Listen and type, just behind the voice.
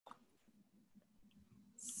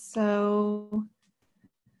So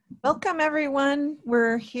welcome everyone.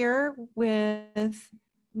 We're here with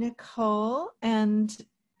Nicole and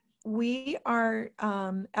we are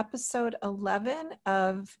episode 11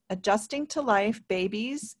 of Adjusting to Life,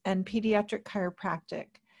 Babies and Pediatric Chiropractic.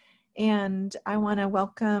 And I want to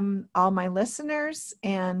welcome all my listeners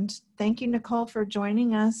and thank you, Nicole, for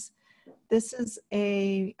joining us. This is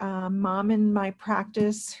a mom in my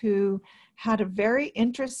practice who had a very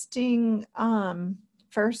interesting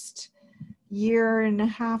first year and a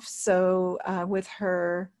half so with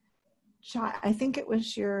her child. I think it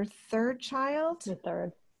was your third child? The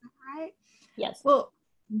third. Right? Yes. Well,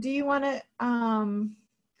 do you want to,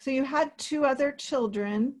 so you had two other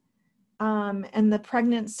children and the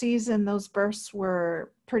pregnancies and those births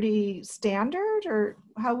were pretty standard, or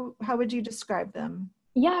how would you describe them?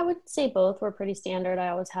 Yeah, I would say both were pretty standard. I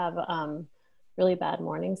always have really bad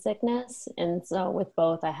morning sickness. And so with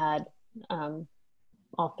both, I had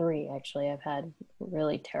all three, actually. I've had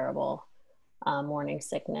really terrible morning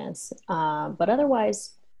sickness. But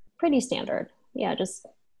otherwise, pretty standard. Yeah, just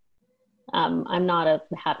I'm not a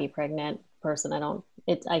happy pregnant person.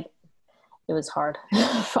 It was hard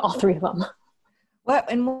for all three of them.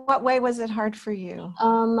 In what way was it hard for you?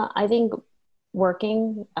 I think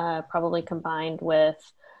working probably combined with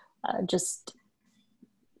I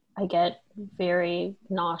get very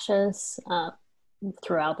nauseous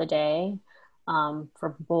throughout the day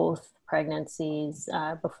for both pregnancies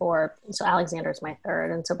before. So Alexander's my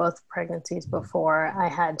third, and so both pregnancies before I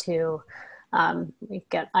had to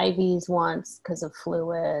get IVs once because of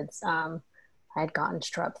fluids. I had gotten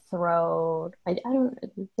strep throat.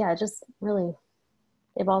 Just really,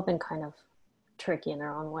 they've all been kind of tricky in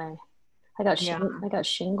their own way. I got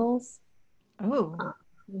shingles. Oh,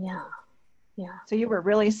 yeah. So you were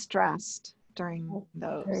really stressed during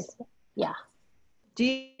those. Yeah. Do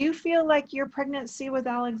you feel like your pregnancy with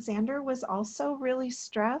Alexander was also really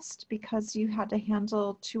stressed because you had to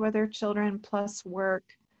handle two other children plus work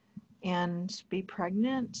and be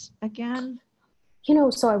pregnant again?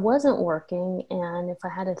 So I wasn't working, and if I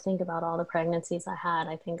had to think about all the pregnancies I had,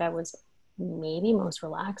 I think I was maybe most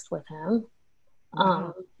relaxed with him.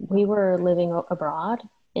 Wow. We were living abroad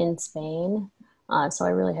in Spain, so I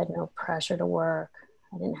really had no pressure to work.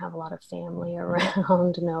 I didn't have a lot of family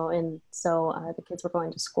around, and so the kids were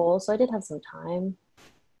going to school, so I did have some time.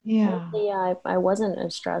 Yeah. I wasn't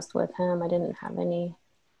as stressed with him. I didn't have any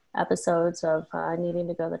episodes of needing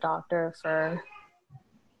to go to the doctor for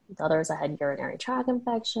the others. I had urinary tract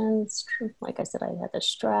infections. Like I said, I had the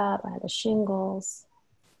strep, I had the shingles.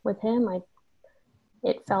 With him,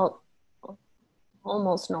 it felt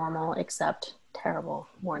almost normal, except terrible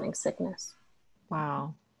morning sickness.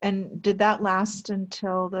 Wow. And did that last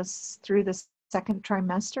through the second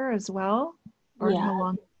trimester as well? Or how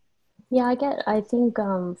long? Yeah, I think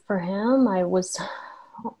for him, I was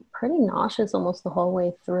pretty nauseous almost the whole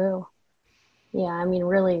way through. Yeah, I mean,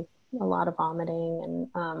 really a lot of vomiting,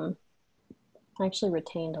 and I actually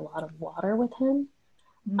retained a lot of water with him.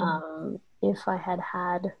 If I had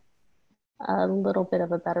had a little bit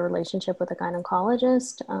of a better relationship with a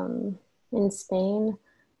gynecologist in Spain,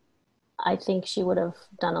 I think she would have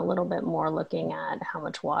done a little bit more looking at how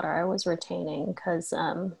much water I was retaining, because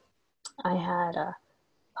I had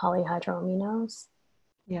polyhydramnios.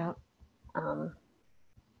 Yeah.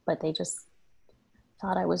 But they just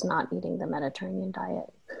thought I was not eating the Mediterranean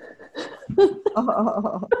diet.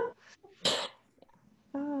 Oh.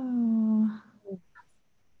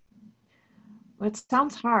 Well, it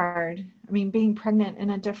sounds hard. I mean, being pregnant in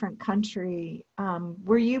a different country.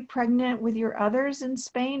 Were you pregnant with your others in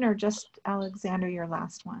Spain, or just Alexander, your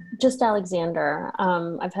last one? Just Alexander.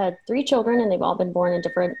 I've had 3 children, and they've all been born in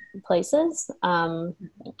different places. So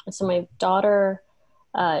my daughter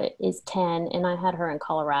is 10, and I had her in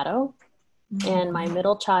Colorado. And my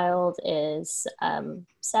middle child is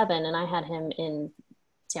 7, and I had him in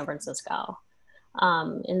San Francisco.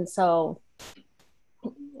 And so,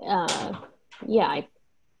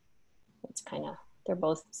 it's kind of, they're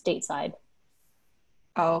both stateside.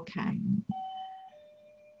 Okay.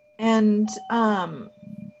 And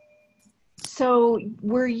so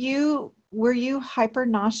were you hyper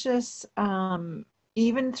nauseous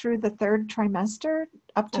even through the third trimester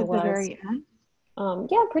up to the very end?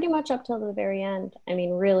 Yeah, pretty much up till the very end. I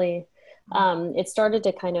mean, really, it started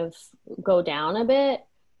to kind of go down a bit,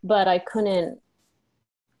 but I couldn't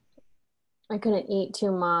eat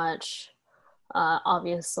too much,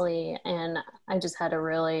 obviously, and I just had to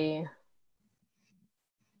really.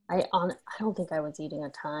 I don't think I was eating a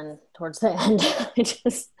ton towards the end.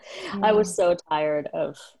 I was so tired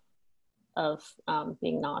of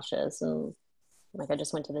being nauseous, and Like I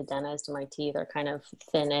just went to the dentist and my teeth are kind of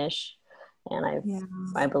thinnish, and Yeah.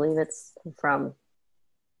 I believe it's from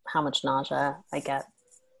how much nausea I get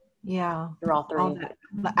Yeah. through all All three. that,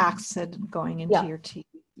 the acid going into Yeah. your teeth.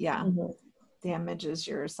 Yeah. Mm-hmm. Damages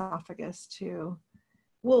your esophagus too.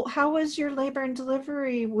 Well, how was your labor and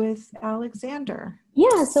delivery with Alexander?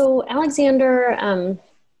 Yeah. So Alexander,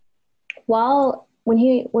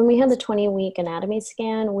 when we had the 20-week anatomy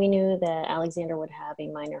scan, we knew that Alexander would have a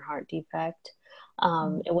minor heart defect.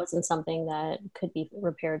 It wasn't something that could be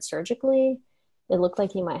repaired surgically. It looked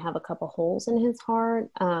like he might have a couple holes in his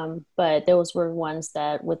heart, but those were ones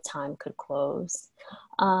that with time could close.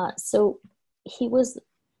 So he was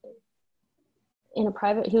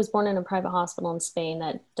he was born in a private hospital in Spain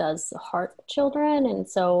that does heart children. And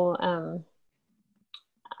so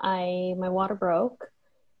my water broke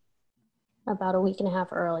about a week and a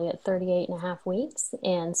half early at 38 and a half weeks.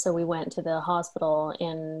 And so we went to the hospital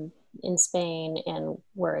in Spain and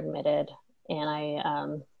were admitted, and I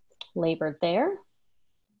labored there.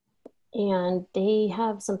 And they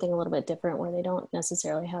have something a little bit different where they don't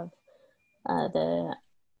necessarily have the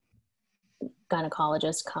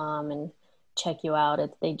gynecologist come and check you out.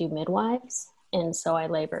 They do midwives. And so I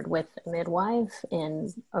labored with a midwife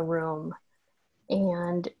in a room,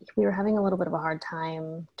 and we were having a little bit of a hard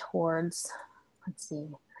time towards, let's see,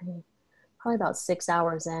 probably about 6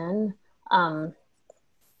 hours in.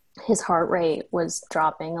 His heart rate was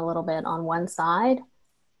dropping a little bit on one side,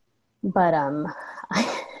 but I,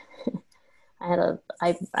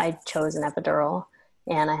 I chose an epidural,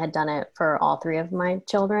 and I had done it for all three of my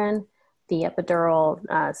children. The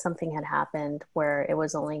epidural, something had happened where it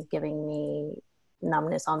was only giving me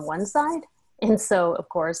numbness on one side. And so, of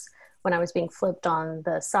course, when I was being flipped on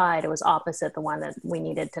the side, it was opposite the one that we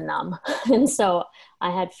needed to numb. And so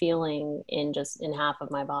I had feeling in half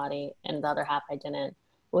of my body, and the other half I didn't.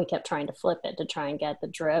 We kept trying to flip it to try and get the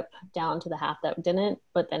drip down to the half that didn't,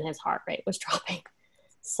 but then his heart rate was dropping.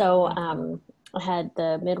 So I had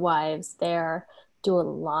the midwives there do a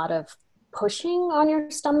lot of pushing on your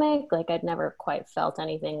stomach. Like I'd never quite felt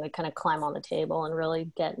anything. They kind of climb on the table and really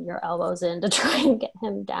get your elbows in to try and get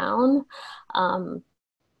him down.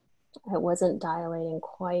 I wasn't dilating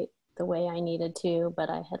quite the way I needed to, but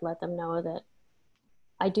I had let them know that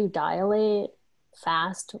I do dilate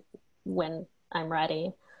fast when I'm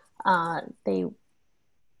ready. They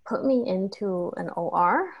put me into an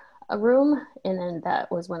OR, a room, and then that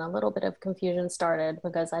was when a little bit of confusion started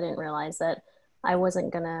because I didn't realize that I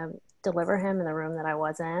wasn't going to deliver him in the room that I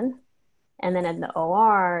was in. And then in the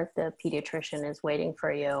OR, the pediatrician is waiting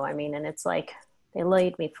for you. I mean, and it's like they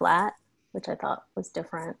laid me flat, which I thought was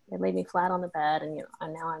different. They laid me flat on the bed, and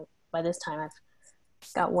by this time I've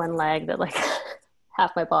got one leg that like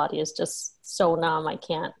half my body is just so numb. I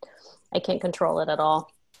can't control it at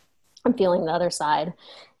all. I'm feeling the other side.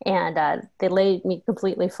 And they laid me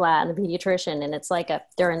completely flat in the pediatrician, and it's like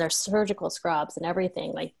they're in their surgical scrubs and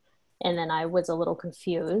everything. Like, and then I was a little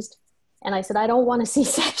confused, and I said, I don't want a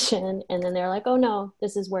C-section. And then they're like, oh no,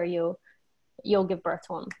 this is where you'll give birth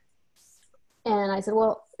to him. And I said,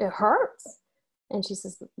 well, it hurts. And she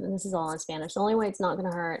says, and this is all in Spanish, the only way it's not going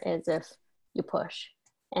to hurt is if you push.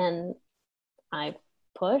 And I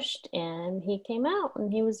pushed, and he came out,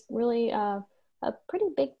 and he was really a pretty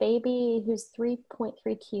big baby who's 3.3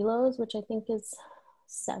 kilos, which I think is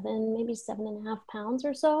maybe 7.5 pounds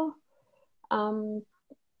or so.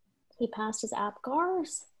 He passed his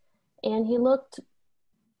APGARs, and he looked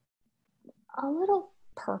a little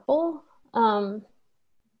purple.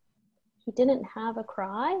 He didn't have a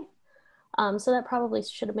cry. So that probably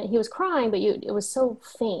should have been, he was crying, but it was so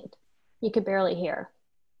faint, you could barely hear.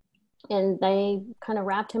 And they kind of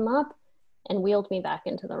wrapped him up and wheeled me back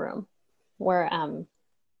into the room where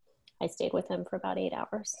I stayed with him for about 8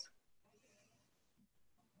 hours.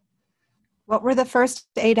 What were the first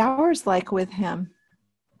 8 hours like with him?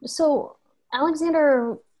 So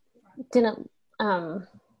Alexander didn't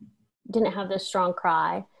have this strong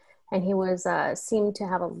cry, and he seemed to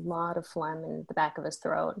have a lot of phlegm in the back of his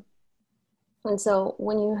throat. And so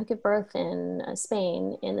when you give birth in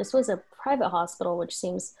Spain, and this was a private hospital, which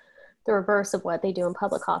seems the reverse of what they do in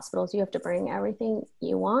public hospitals, you have to bring everything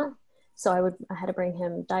you want. So I had to bring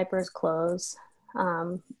him diapers, clothes,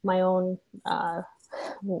 my own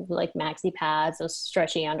like maxi pads, those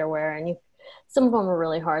stretchy underwear, and some of them were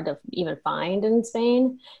really hard to even find in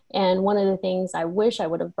Spain. And one of the things I wish I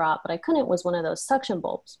would have brought, but I couldn't, was one of those suction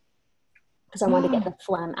bulbs, because I wanted to get the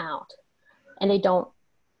phlegm out, and they don't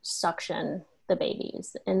suction the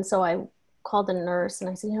babies. And so I called the nurse and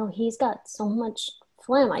I said, he's got so much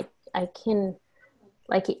phlegm. I feel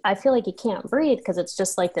like he can't breathe, because it's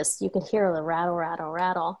just like this. You could hear the rattle, rattle,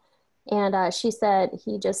 rattle. And she said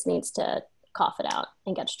he just needs to cough it out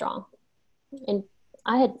and get strong. And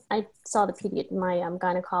I saw my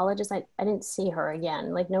gynecologist. I didn't see her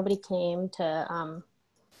again. Like nobody came to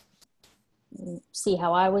see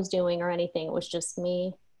how I was doing or anything. It was just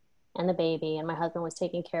me and the baby, and my husband was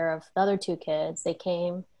taking care of the other two kids. They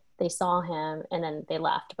came, they saw him, and then they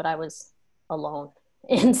left, but I was alone.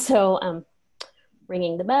 And so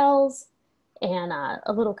ringing the bells and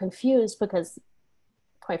a little confused because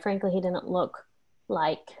quite frankly, he didn't look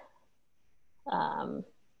like um,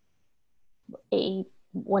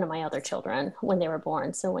 one of my other children when they were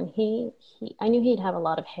born. So when I knew he'd have a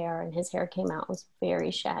lot of hair, and his hair came out was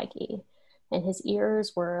very shaggy, and his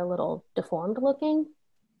ears were a little deformed looking.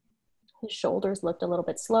 His shoulders looked a little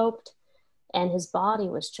bit sloped, and his body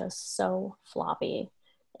was just so floppy.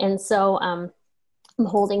 And so I'm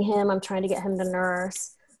holding him. I'm trying to get him to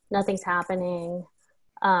nurse. Nothing's happening.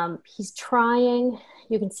 He's trying.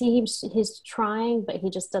 You can see he's trying, but he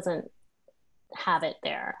just doesn't have it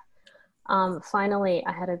there. Finally,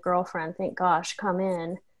 I had a girlfriend, thank gosh, come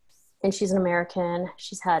in, and she's an American.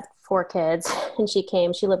 She's had 4 kids, and she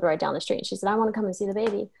came. She lived right down the street. And she said, "I want to come and see the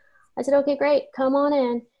baby." I said, "Okay, great. Come on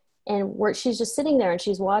in." And she's just sitting there, and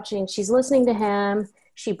she's watching. She's listening to him.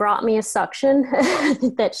 She brought me a suction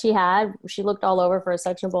that she had. She looked all over for a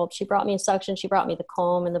suction bulb. She brought me a suction. She brought me the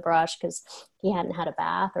comb and the brush because he hadn't had a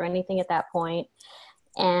bath or anything at that point.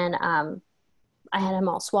 And I had him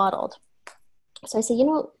all swaddled. So I said,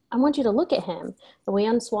 I want you to look at him. And we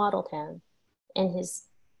unswaddled him, and his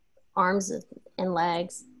arms and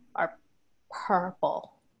legs are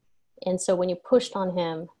purple. And so when you pushed on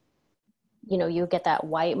him, you get that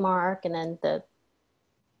white mark, and then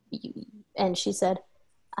and she said,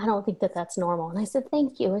 "I don't think that that's normal." And I said,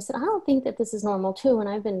 "Thank you." I said, "I don't think that this is normal too. And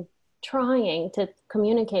I've been trying to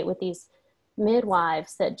communicate with these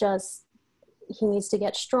midwives that just, he needs to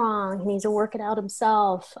get strong. He needs to work it out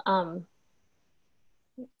himself."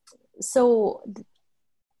 So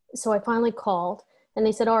I finally called, and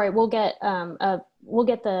they said, "All right, we'll get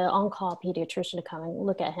the on-call pediatrician to come and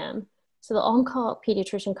look at him." So the on-call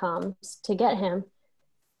pediatrician comes to get him,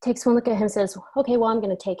 takes one look at him, says, "Okay, well, I'm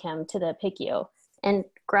going to take him to the PICU," and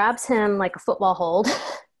grabs him like a football hold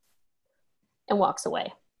and walks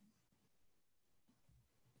away.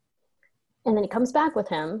 And then he comes back with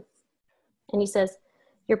him, and he says,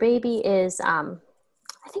 "Your baby is," I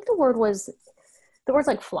think the word's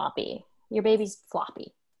like floppy. "Your baby's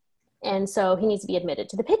floppy. And so he needs to be admitted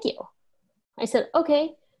to the PICU." I said,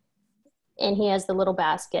 "Okay." And he has the little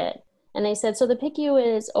basket. And they said, "So the PICU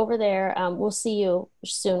is over there. We'll see you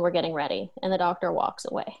soon. We're getting ready." And the doctor walks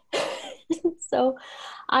away. So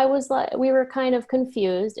we were kind of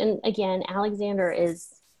confused. And again, Alexander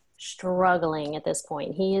is struggling at this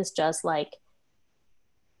point. He is just like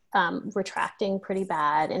retracting pretty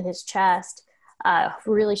bad in his chest,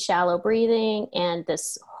 really shallow breathing, and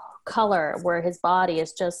this color where his body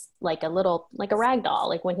is just like like a rag doll.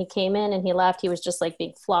 Like when he came in and he left, he was just like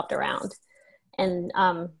being flopped around.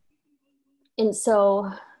 And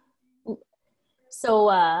so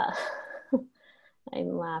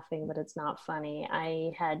I'm laughing, but it's not funny.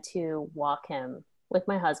 I had to walk him with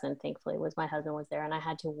my husband. Thankfully, my husband was there, and I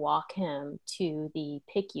had to walk him to the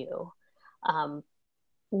PICU.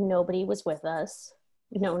 Nobody was with us.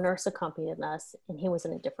 No nurse accompanied us, and he was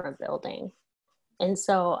in a different building. And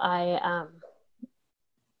so my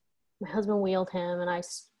husband wheeled him, and I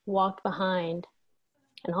walked behind,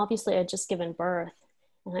 and obviously I'd just given birth,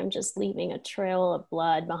 and I'm just leaving a trail of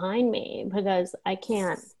blood behind me because I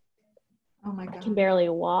can't. Oh my God. I can barely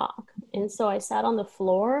walk. And so I sat on the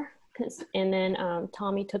floor and then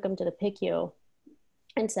Tommy took him to the PICU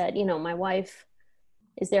and said, "My wife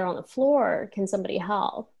is there on the floor. Can somebody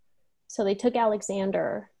help?" So they took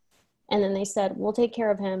Alexander, and then they said, "We'll take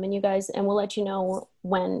care of him, and we'll let you know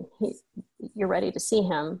when you're ready to see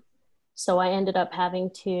him." So I ended up having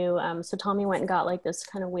to, so Tommy went and got like this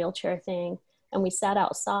kind of wheelchair thing, and we sat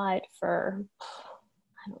outside for,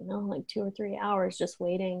 I don't know, like 2 or 3 hours just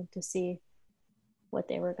waiting to see what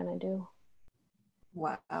they were going to do.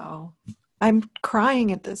 Wow. I'm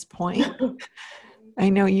crying at this point. I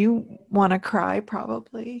know you want to cry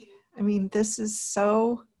probably. I mean, this is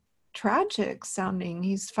so tragic sounding.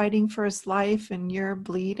 He's fighting for his life, and you're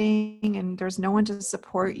bleeding, and there's no one to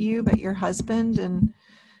support you but your husband. And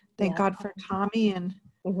thank God for Tommy. And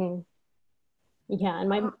mm-hmm. Yeah, and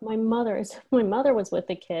my mother was with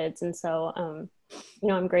the kids, and so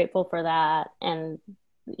I'm grateful for that. And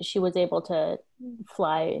she was able to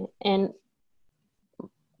fly, and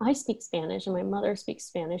I speak Spanish, and my mother speaks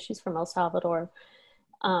Spanish. She's from El Salvador.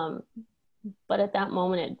 But at that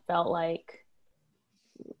moment, it felt like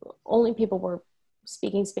only people were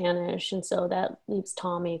speaking Spanish. And so that leaves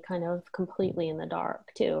Tommy kind of completely in the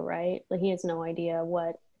dark too, right? Like he has no idea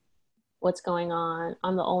what's going on.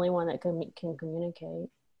 I'm the only one that can communicate.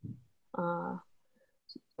 Uh,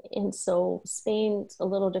 and so Spain's a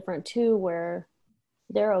little different too, where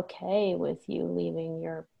they're okay with you leaving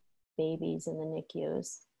your babies in the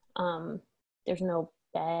NICUs. There's no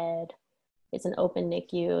bed. It's an open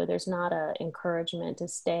NICU. There's not a encouragement to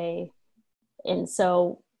stay. And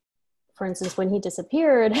so, for instance, when he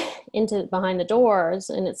disappeared into behind the doors,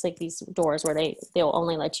 and it's like these doors where they'll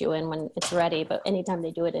only let you in when it's ready, but anytime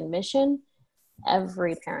they do it in mission,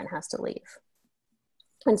 every parent has to leave.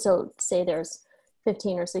 And so say there's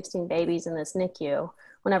 15 or 16 babies in this NICU.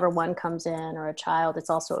 Whenever one comes in or a child,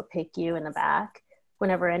 it's also a PICU in the back.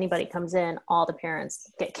 Whenever anybody comes in, all the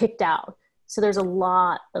parents get kicked out. So there's a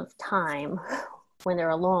lot of time when they're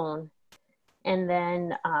alone. And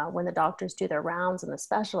then when the doctors do their rounds and the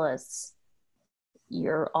specialists,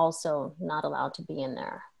 you're also not allowed to be in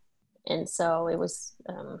there. And so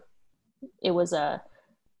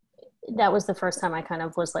that was the first time I kind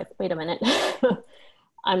of was like, wait a minute,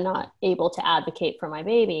 I'm not able to advocate for my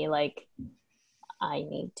baby. Like I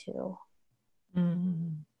need to.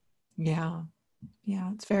 Yeah.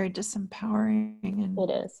 Yeah. It's very disempowering and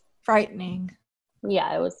it is frightening.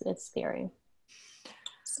 Yeah, it's scary.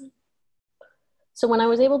 So when I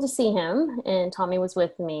was able to see him and Tommy was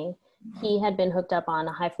with me, he had been hooked up on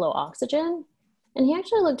a high flow oxygen and he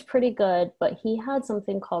actually looked pretty good, but he had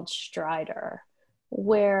something called stridor,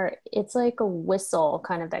 where it's like a whistle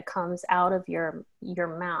kind of that comes out of your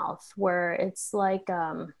mouth, where it's like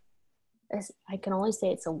I can only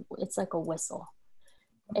say it's like a whistle.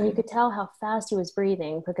 Okay. And you could tell how fast he was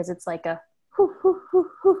breathing because it's like a hoo, hoo, hoo,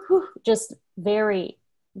 hoo, hoo, just very,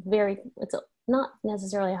 very, it's not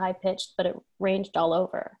necessarily high pitched, but it ranged all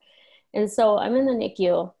over. And so I'm in the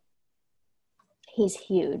NICU. He's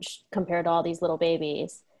huge compared to all these little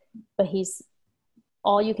babies, but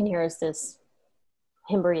all you can hear is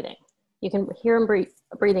him breathing. You can hear him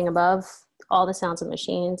breathing above all the sounds of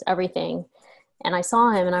machines, everything. And I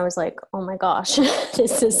saw him and I was like, oh my gosh,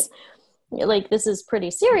 this is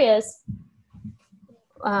pretty serious.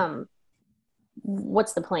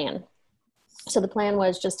 What's the plan? So the plan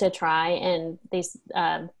was just to try and they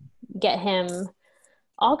get him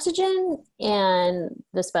oxygen, and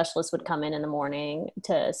the specialist would come in the morning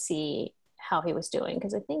to see how he was doing.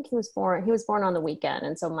 Because I think he was born on the weekend.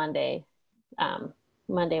 And so Monday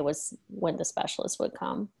was when the specialist would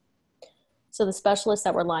come. So the specialists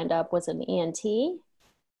that were lined up was an ENT,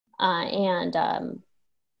 and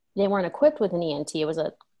they weren't equipped with an ENT.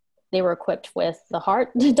 They were equipped with the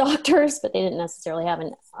heart doctors, but they didn't necessarily have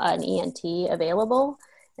an ENT available.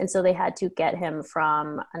 And so they had to get him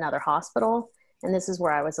from another hospital. And this is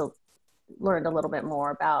where I learned a little bit more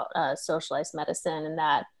about socialized medicine, and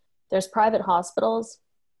that there's private hospitals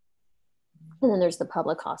and then there's the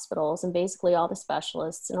public hospitals, and basically all the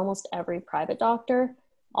specialists and almost every private doctor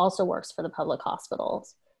also works for the public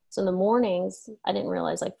hospitals. So in the mornings, I didn't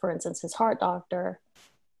realize, like, for instance, his heart doctor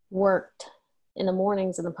worked in the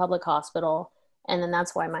mornings in the public hospital. And then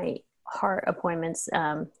that's why my heart appointments,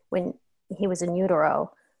 when he was in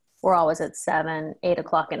utero, were always at 7, 8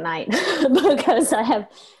 o'clock at night because I have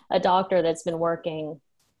a doctor that's been working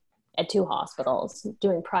at 2 hospitals,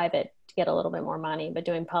 doing private to get a little bit more money, but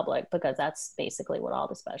doing public because that's basically what all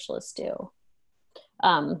the specialists do.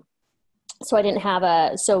 So I didn't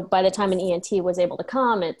have so by the time an ENT was able to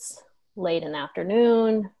come, it's late in the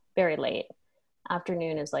afternoon, very late.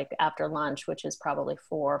 Afternoon is like after lunch, which is probably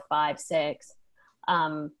 4, 5, 6.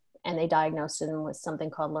 And they diagnosed him with something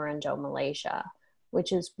called laryngomalacia,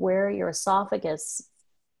 which is where your esophagus,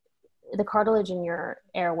 the cartilage in your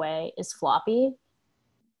airway is floppy.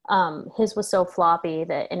 His was so floppy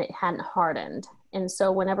and it hadn't hardened. And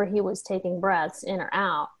so whenever he was taking breaths in or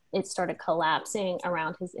out, it started collapsing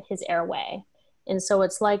around his airway. And so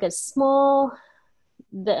it's like the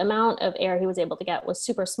amount of air he was able to get was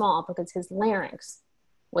super small because his larynx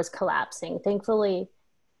was collapsing. Thankfully,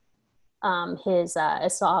 his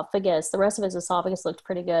esophagus, the rest of his esophagus looked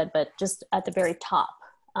pretty good, but just at the very top,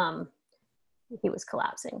 he was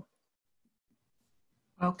collapsing.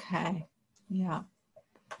 Okay. Yeah.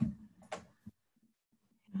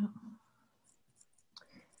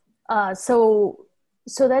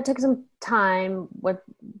 So that took some time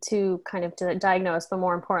to diagnose, but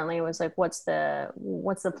more importantly, it was like, what's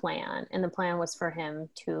the plan? And the plan was for him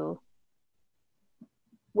to,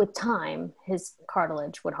 with time, his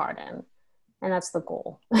cartilage would harden, and that's the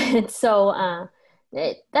goal. And so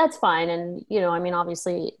that's fine. And,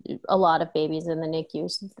 obviously a lot of babies in the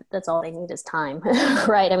NICUs, that's all they need is time,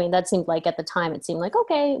 right? I mean, that seemed like at the time, it seemed like,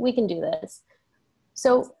 okay, we can do this.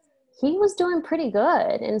 So he was doing pretty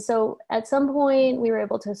good. And so at some point we were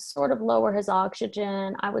able to sort of lower his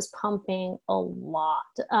oxygen. I was pumping a lot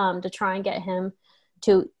to try and get him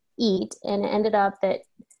to eat. And it ended up that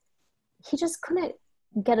he just couldn't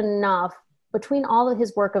get enough. Between all of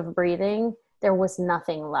his work of breathing, there was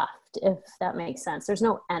nothing left, if that makes sense. There's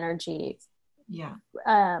no energy. Yeah.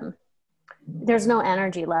 There's no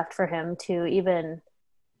energy left for him to even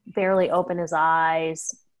barely open his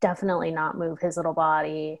eyes, definitely not move his little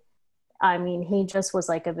body. I mean, he just was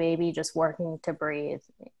like a baby just working to breathe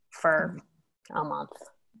for a month.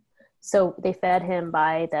 So they fed him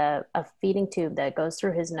by a feeding tube that goes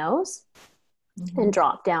through his nose and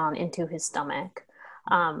dropped down into his stomach.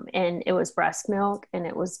 And it was breast milk, and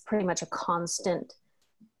it was pretty much a constant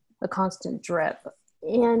drip.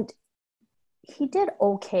 And he did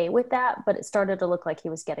okay with that, but it started to look like he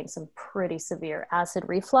was getting some pretty severe acid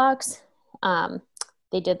reflux.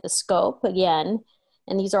 They did the scope again,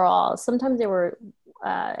 and these are all, sometimes they were,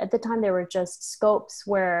 at the time they were just scopes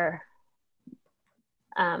where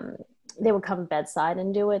they would come bedside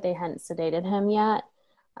and do it. They hadn't sedated him yet.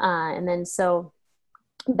 And then so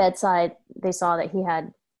bedside, they saw that he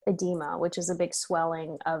had edema, which is a big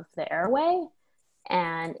swelling of the airway.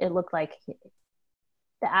 And it looked like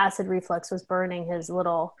the acid reflux was burning his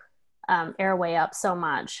little airway up so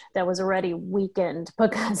much that was already weakened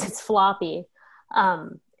because it's floppy.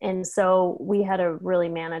 And so we had to really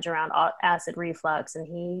manage around acid reflux. And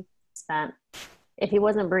he spent, if he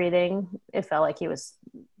wasn't breathing, it felt like he was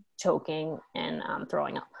choking and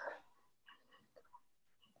throwing up.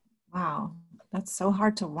 Wow. That's so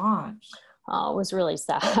hard to watch. Oh, it was really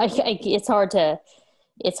sad. It's hard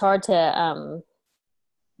to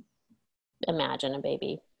imagine a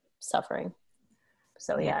baby suffering.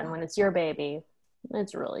 So yeah, and when it's your baby,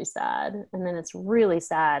 it's really sad. And then it's really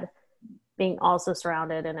sad being also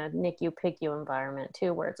surrounded in a NICU PICU environment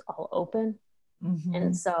too, where it's all open.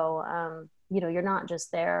 And so, you're not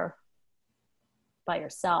just there by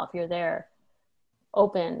yourself, you're there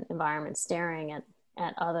open environment staring at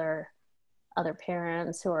other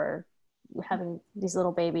parents who are having these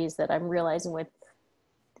little babies that I'm realizing with,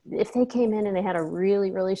 if they came in and they had a really,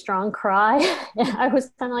 really strong cry, I was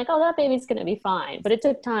kind of like, oh, that baby's going to be fine. But it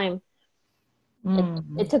took time.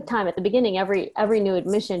 It took time at the beginning. Every new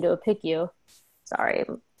admission to a PICU, I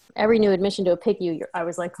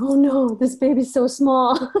was like, oh no, this baby's so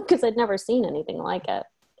small, because I'd never seen anything like it.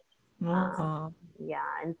 Yeah.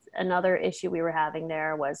 And another issue we were having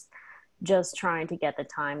there was just trying to get the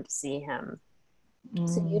time to see him.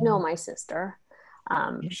 So my sister,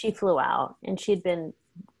 she flew out, and she'd been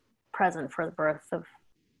present for the birth of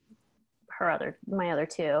my other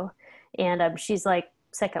two, and she's like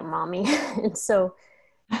second mommy. And so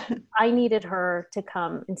I needed her to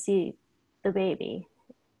come and see the baby,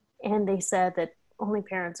 and they said that only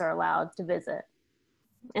parents are allowed to visit.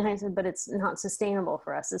 And I said, but it's not sustainable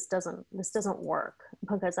for us. This doesn't work,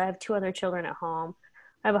 because I have two other children at home.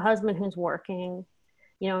 I have a husband who's working.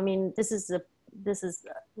 This is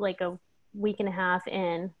like a week and a half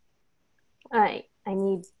in. I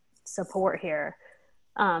need support here.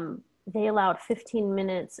 They allowed 15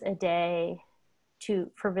 minutes a day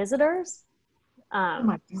for visitors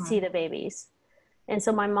see the babies. And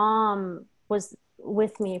so my mom was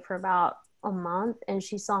with me for about a month, and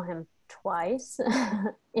she saw him twice.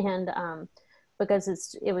 And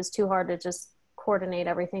because it was too hard to just coordinate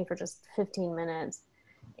everything for just 15 minutes.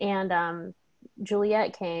 And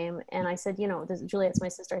Juliet came, and I said, Juliet's my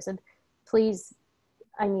sister. I said, please,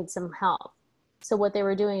 I need some help. So what they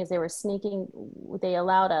were doing is they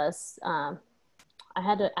allowed us, I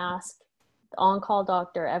had to ask the on-call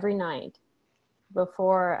doctor every night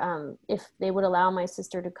before, if they would allow my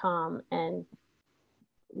sister to come and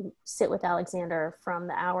sit with Alexander from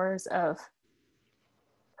the hours of,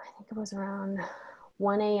 I think it was around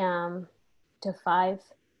 1 a.m. to 5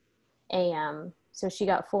 a.m. So she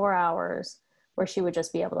got 4 hours where she would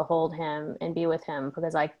just be able to hold him and be with him,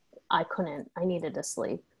 because I couldn't, I needed to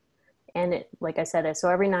sleep. And like I said, so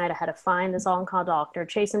every night I had to find this on-call doctor,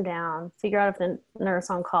 chase him down, figure out if the nurse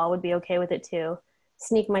on call would be okay with it too,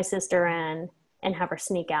 sneak my sister in and have her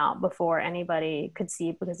sneak out before anybody could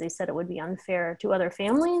see, because they said it would be unfair to other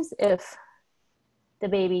families if the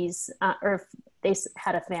babies, or if they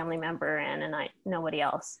had a family member in and nobody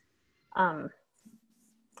else.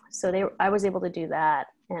 So I was able to do that.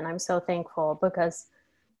 And I'm so thankful, because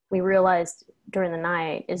we realized during the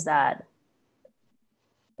night is that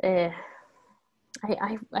I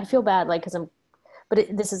feel bad, like, but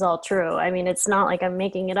this is all true. I mean, it's not like I'm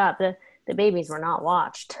making it up. The babies were not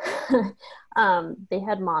watched. They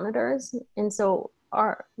had monitors. And so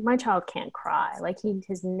my child can't cry. Like, he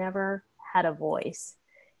has never had a voice.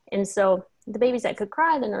 And so the babies that could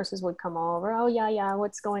cry, the nurses would come over. Oh, yeah,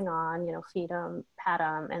 what's going on? You know, feed them, pat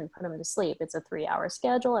them, and put them to sleep. It's a 3-hour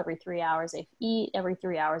schedule. Every 3 hours they eat. Every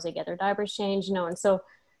 3 hours they get their diapers changed, you know. And so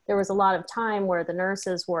there was a lot of time where the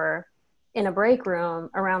nurses were in a break room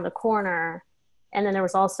around the corner. And then there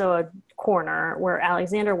was also a corner where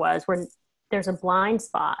Alexander was, where there's a blind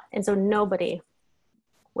spot. And so nobody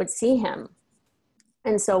would see him.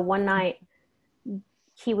 And so one night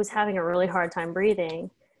he was having a really hard time breathing.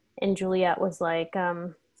 And Juliet was like,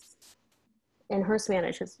 and her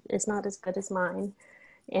Spanish is not as good as mine.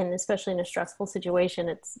 And especially in a stressful situation,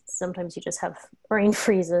 it's sometimes you just have brain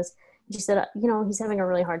freezes. She said, you know, he's having a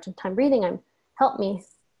really hard time breathing. Help me.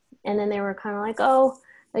 And then they were kind of like, oh,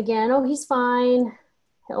 he's fine.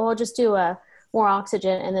 We'll just do more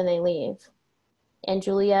oxygen. And then they leave. And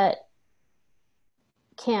Juliet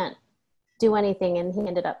can't do anything. And he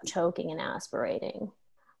ended up choking and aspirating.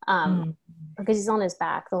 Because he's on his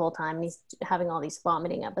back the whole time and he's having all these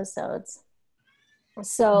vomiting episodes.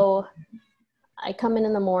 So I come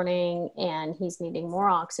in the morning and he's needing more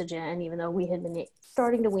oxygen, even though we had been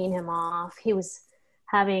starting to wean him off. He was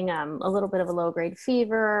having a little bit of a low-grade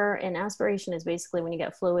fever, and aspiration is basically when you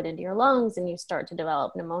get fluid into your lungs and you start to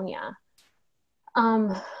develop pneumonia.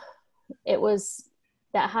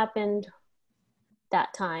 That happened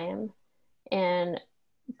that time, and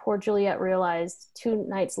poor Juliet realized 2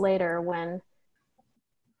 nights later, when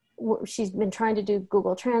she's been trying to do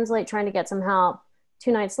Google Translate, trying to get some help.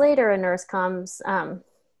 2 nights later, a nurse comes and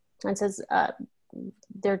says,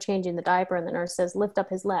 they're changing the diaper, and the nurse says, lift up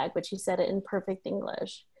his leg, but she said it in perfect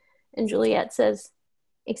English. And Juliet says,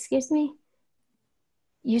 excuse me,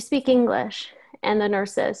 you speak English? And the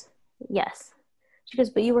nurse says, yes. She goes,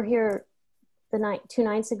 but you were here 2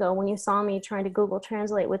 nights ago when you saw me trying to Google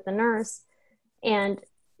Translate with the nurse, and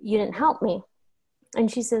you didn't help me.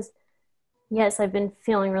 And she says, yes, I've been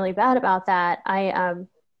feeling really bad about that.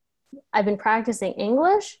 I've been practicing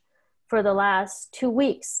English for the last 2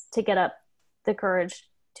 weeks to get up the courage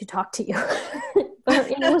to talk to you.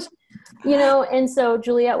 But English, you know, and so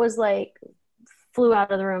Juliet was like, flew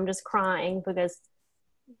out of the room just crying, because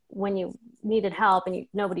when you needed help and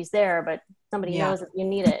nobody's there, but somebody knows that you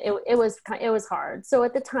need it, it was hard. So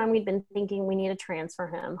at the time we'd been thinking we need to transfer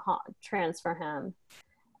him.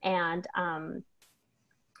 And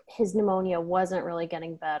his pneumonia wasn't really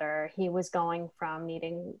getting better. He was going from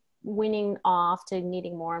weaning off to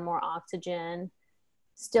needing more and more oxygen,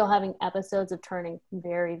 still having episodes of turning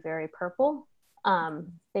very, very purple.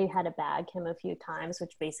 They had to bag him a few times,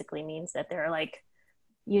 which basically means that they're like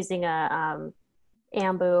using a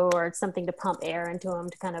ambu or something to pump air into him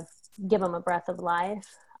to kind of give him a breath of life.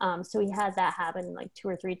 So he had that happen like 2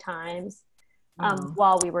 or 3 times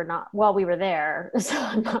while we were there. So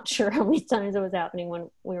I'm not sure how many times it was happening when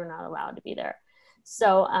we were not allowed to be there.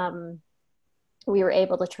 So we were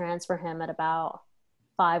able to transfer him at about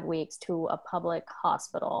 5 weeks to a public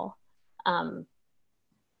hospital,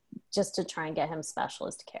 just to try and get him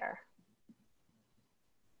specialist care.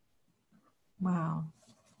 Wow.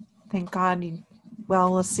 Thank God.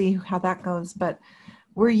 Well, we'll see how that goes. But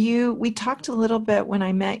we talked a little bit when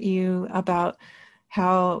I met you about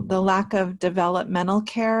how the lack of developmental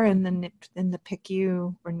care in the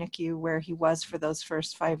PICU or NICU where he was for those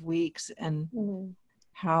first 5 weeks, and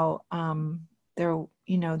how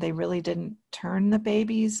they really didn't turn the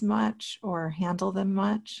babies much or handle them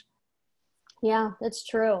much. Yeah, that's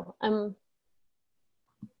true. I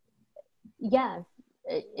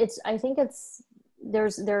think there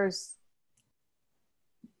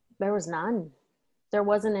was none. There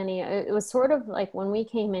wasn't any. It was sort of like when we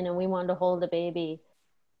came in and we wanted to hold the baby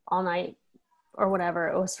all night or whatever,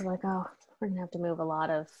 it was sort of like, oh, we're gonna have to move a lot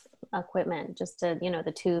of equipment just to,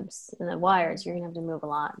 the tubes and the wires, you're gonna have to move a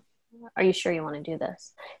lot. Are you sure you want to do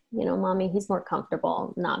this? Mommy, he's more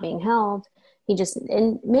comfortable not being held.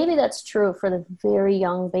 And maybe that's true for the very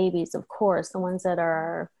young babies, of course, the ones that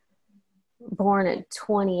are born at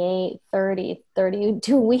 28, 30,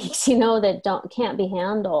 32 weeks, that can't be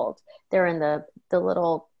handled. They're in the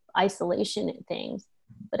little isolation things.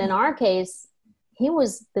 But in our case, he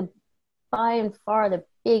was by and far the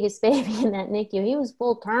biggest baby in that NICU. He was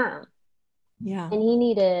full term. Yeah. And he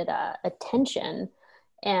needed attention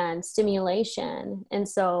and stimulation. And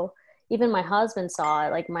so even my husband saw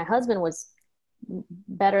it. Like, my husband was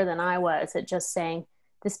better than I was at just saying,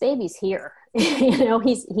 this baby's here.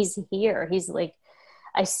 He's here. He's like,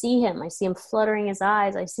 I see him fluttering his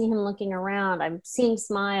eyes. I see him looking around. I'm seeing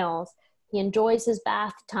smiles. He enjoys his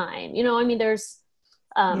bath time. There's,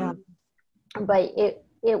 but it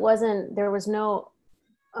wasn't, there was no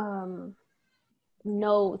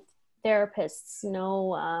therapists,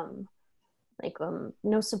 no like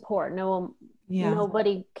no support, Yeah.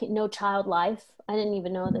 nobody, no child life. I didn't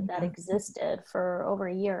even know that that Yeah. existed for over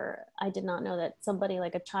a year. I did not know that somebody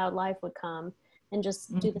like a child life would come and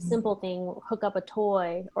just do the Mhm. simple thing, hook up a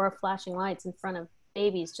toy or flashing lights in front of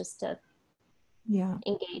babies just to Yeah.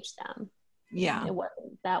 engage them. Yeah.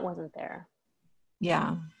 That wasn't there.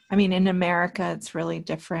 Yeah. I mean, in America, it's really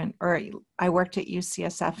different. Or I worked at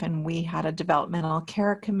UCSF and we had a developmental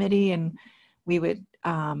care committee, and we would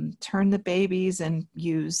turn the babies and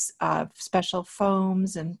use special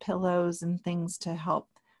foams and pillows and things to help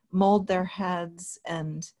mold their heads.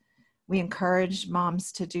 And we encouraged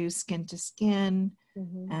moms to do skin to skin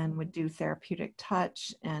Mm-hmm. and would do therapeutic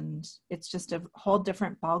touch. And it's just a whole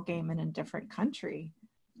different ball game in a different country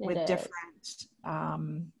It with is.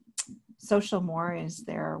 different social mores.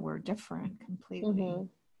 There were different completely. Mm-hmm.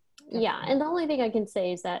 Yeah, Different. and the only thing I can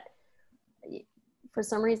say is that for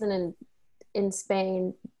some reason in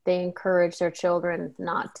Spain they encourage their children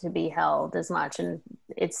not to be held as much, and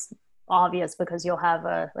it's obvious because you'll have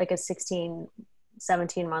a 16,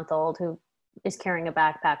 17-month old who is carrying a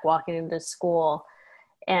backpack walking into school,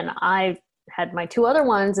 and I had my two other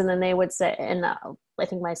ones, and then they would say, and I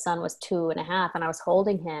think my son was 2.5 and I was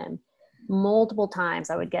holding him multiple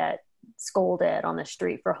times. I would get scolded on the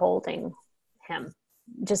street for holding him,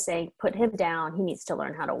 just saying, put him down, he needs to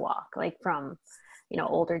learn how to walk, like from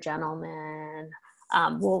older gentlemen.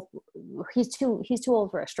 Well, he's too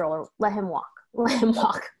old for a stroller, let him walk. Let him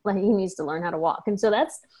walk, like he needs to learn how to walk. And so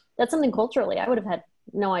that's something culturally I would have had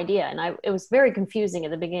no idea, and it was very confusing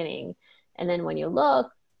at the beginning. And then when you look,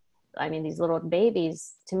 I mean, these little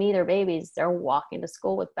babies, to me, they're babies. They're walking to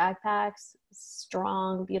school with backpacks,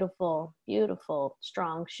 strong, beautiful, beautiful,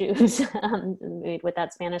 strong shoes made with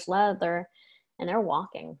that Spanish leather, and they're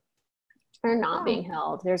walking. They're not being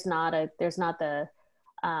held. There's not the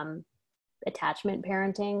attachment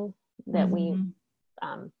parenting that we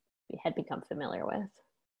Mhm. had become familiar with.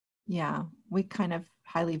 Yeah, we kind of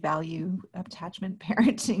highly value attachment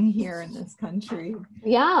parenting here in this country.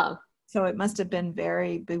 Yeah. So it must have been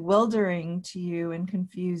very bewildering to you and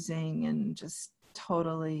confusing and just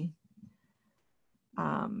totally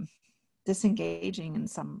disengaging in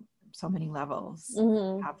so many levels.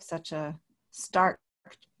 Mm-hmm. Have such a stark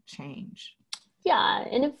change. Yeah,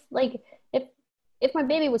 and if my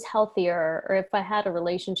baby was healthier, or if I had a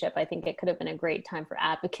relationship, I think it could have been a great time for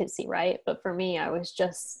advocacy, right? But for me, I was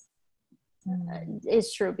just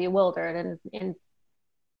it's true, bewildered and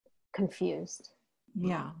confused.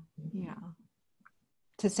 Yeah, yeah,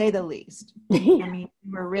 to say the least. I Yeah. mean,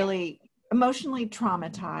 we're really emotionally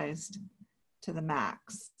traumatized to the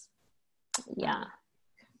max. Yeah.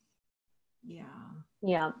 Yeah.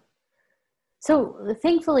 Yeah. So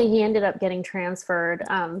thankfully, he ended up getting transferred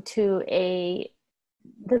to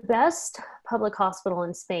the best public hospital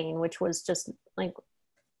in Spain, which was just like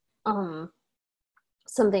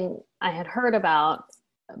something I had heard about,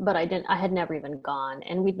 but I had never even gone.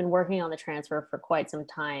 And we'd been working on the transfer for quite some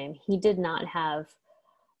time. He did not have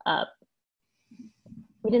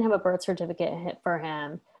we didn't have a birth certificate for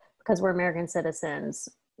him because we're American citizens.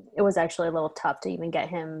 It was actually a little tough to even get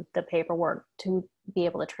him the paperwork to be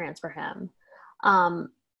able to transfer him.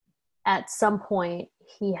 At some point,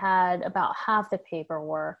 he had about half the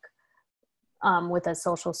paperwork with a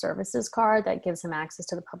social services card that gives him access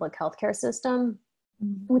to the public healthcare system,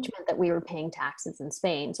 which meant that we were paying taxes in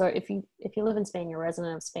Spain. So if you live in Spain, you're a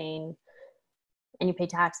resident of Spain, and you pay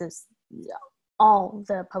taxes, all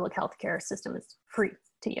the public healthcare system is free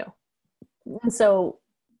to you. And so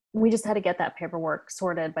we just had to get that paperwork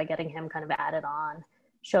sorted by getting him kind of added on,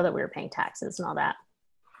 show that we were paying taxes and all that.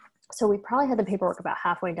 So we probably had the paperwork about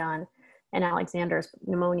halfway done, and Alexander's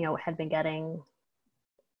pneumonia had been getting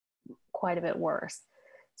quite a bit worse.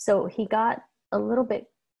 So he got a little bit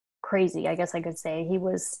crazy, I guess I could say. He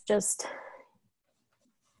was just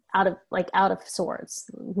out of sorts,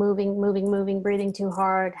 moving, breathing too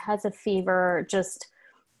hard, has a fever, just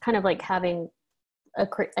kind of like having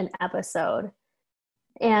an episode.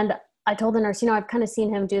 And I told the nurse, I've kind of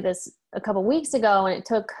seen him do this a couple weeks ago, and it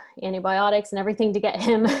took antibiotics and everything to get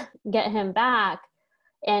him back.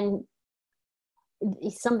 And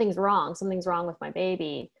something's wrong with my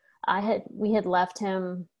baby. We had left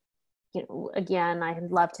him, again, I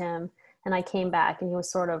had left him, and I came back, and he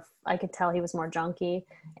was I could tell he was more junky.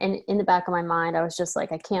 And in the back of my mind, I was just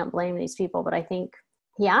like, I can't blame these people, but I think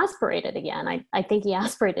he aspirated again. I think he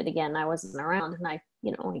aspirated again. I wasn't around, and I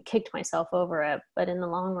kicked myself over it. But in the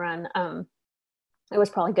long run, it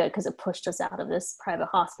was probably good because it pushed us out of this private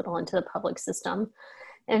hospital into the public system.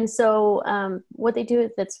 And so what they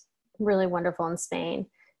do that's really wonderful in Spain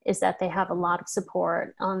is that they have a lot of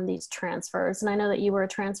support on these transfers. And I know that you were a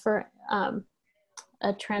transfer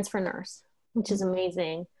a transfer nurse, which is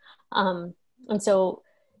amazing. And so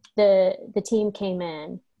the team came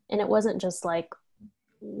in, and it wasn't just like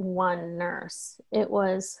one nurse. It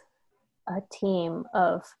was a team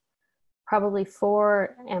of probably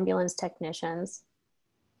 4 ambulance technicians,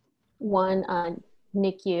 one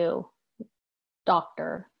NICU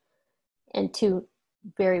doctor, and 2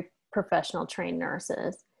 very professional trained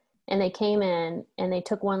nurses. And they came in and they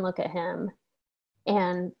took one look at him,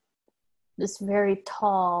 and this very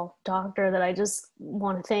tall doctor that I just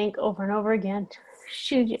want to thank over and over again,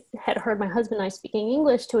 she had heard my husband and I speaking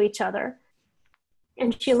English to each other.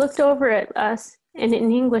 And she looked over at us, and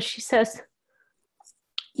in English she says,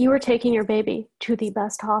 "You are taking your baby to the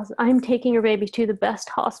best hospital. I'm taking your baby to the best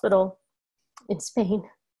hospital in Spain."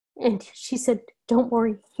 And she said, "Don't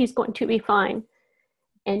worry, he's going to be fine."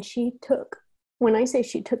 And she took, when I say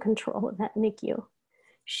she took control of that NICU,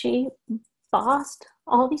 she bossed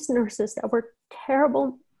all these nurses that were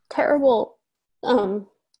terrible, terrible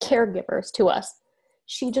caregivers to us.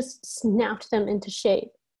 She just snapped them into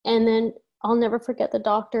shape. And then I'll never forget the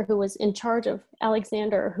doctor who was in charge of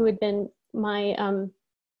Alexander, who had been my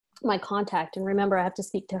my contact. And remember, I have to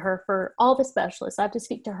speak to her for all the specialists. I have to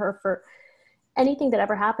speak to her for anything that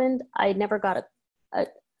ever happened. I never got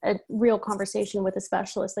a real conversation with a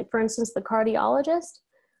specialist. Like, for instance, the cardiologist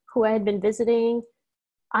who I had been visiting,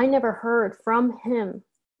 I never heard from him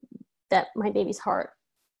that my baby's heart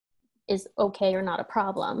is okay or not a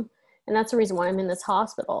problem. And that's the reason why I'm in this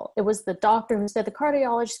hospital. It was the doctor who said, the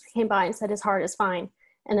cardiologist came by and said his heart is fine.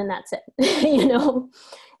 And then that's it, you know?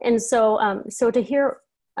 And so, so to hear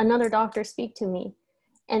another doctor speak to me,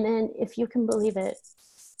 and then if you can believe it,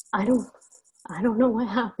 I don't know what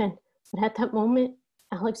happened, but at that moment,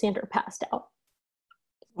 Alexander passed out.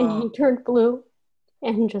 Wow. And he turned blue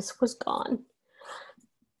and just was gone.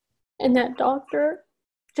 And that doctor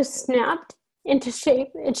just snapped into shape.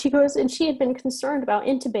 And she goes, and she had been concerned about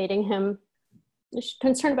intubating him,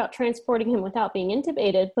 concerned about transporting him without being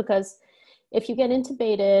intubated, because if you get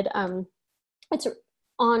intubated, it's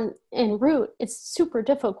on en route, it's super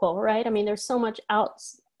difficult, right? I mean, there's so much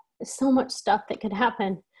stuff that could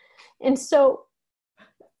happen. And so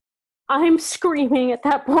I'm screaming at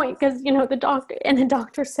that point because, you know, the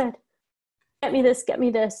doctor said, get me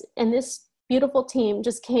this. And this beautiful team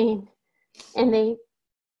just came and they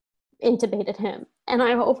intubated him. And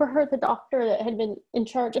I overheard the doctor that had been in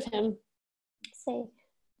charge of him say,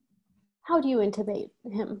 "How do you intubate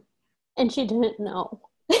him?" And she didn't know.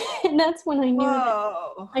 And that's when I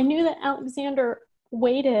knew that Alexander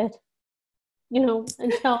waited, you know,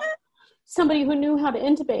 until somebody who knew how to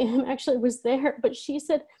intubate him actually was there. But she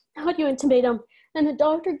said, "How do you intubate him?" And the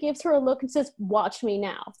doctor gives her a look and says, "Watch me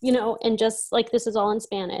now," you know, and just like, this is all in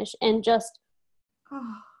Spanish, and just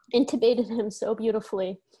intubated him so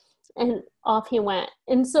beautifully. And off he went.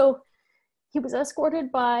 And so he was escorted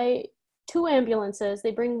by 2 ambulances.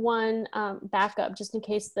 They bring one backup just in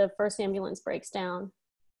case the first ambulance breaks down.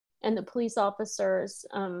 And the police officers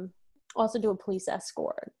also do a police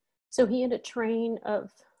escort. So he had a train of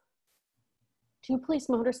 2 police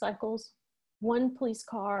motorcycles, 1 police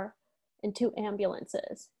car, and 2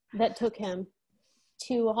 ambulances that took him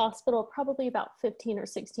to a hospital probably about 15 or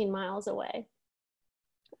 16 miles away.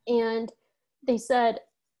 And they said,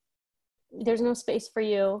 "There's no space for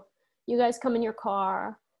you. You guys come in your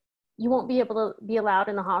car. You won't be able to be allowed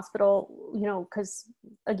in the hospital, you know, because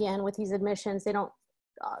again, with these admissions, they don't,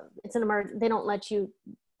 it's an emergency. They don't let you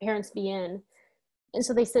parents be in." And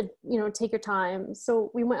so they said, you know, take your time. So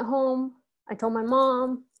we went home. I told my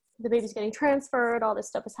mom, the baby's getting transferred. All this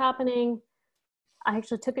stuff is happening. I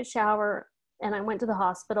actually took a shower and I went to the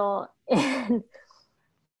hospital, and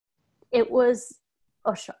it was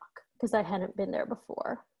a shock because I hadn't been there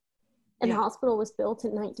before. And the hospital was built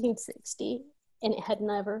in 1960 and it had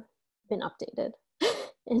never been updated.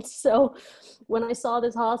 And so when I saw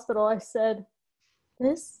this hospital, I said,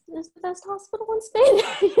 "This is the best hospital in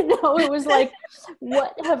Spain." You know, it was like,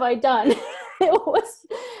 what have I done? It was,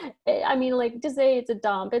 I mean, like, to say it's a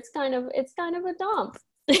dump, it's kind of a dump.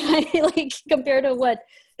 Like, compared to what.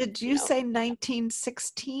 Did you say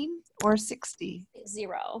 1916 or 60?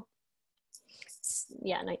 0.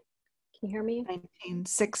 Yeah. Can you hear me?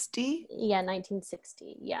 1960? Yeah,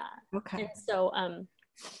 1960. Yeah. Okay. And so,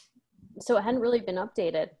 so it hadn't really been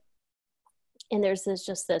updated. And there's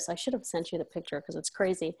this, I should have sent you the picture because it's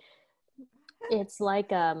crazy. It's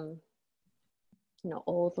like, you know,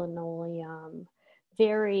 old linoleum,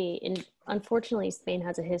 unfortunately, Spain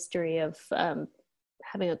has a history of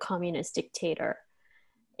having a communist dictator.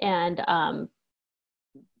 And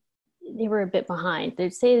they were a bit behind.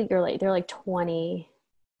 They'd say that they're like 20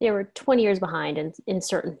 years behind in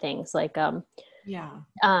certain things. Like Yeah.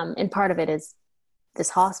 And part of it is this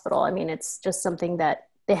hospital. I mean, it's just something that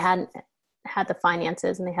they hadn't had the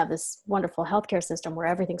finances, and they have this wonderful healthcare system where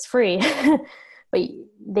everything's free, but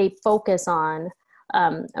they focus on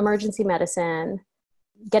emergency medicine,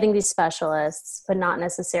 getting these specialists, but not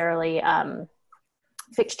necessarily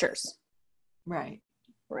fixtures. Right.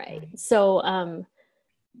 Right. So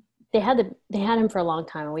they had him for a long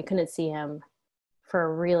time, and we couldn't see him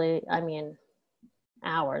for really, I mean,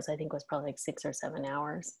 hours. I think it was probably like 6 or 7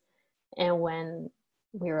 hours. And when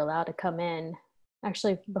we were allowed to come in,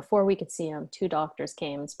 actually before we could see him, 2 doctors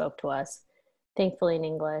came and spoke to us, thankfully in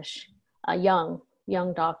English, young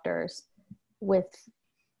doctors with,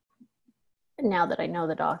 now that I know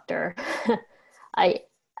the doctor, I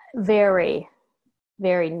very,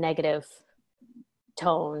 very negative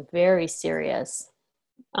tone, very serious.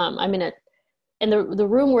 I'm in and the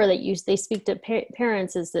room where they speak to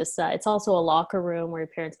parents is this, it's also a locker room where your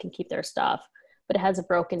parents can keep their stuff, but it has a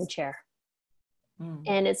broken chair.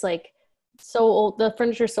 And it's like so old, the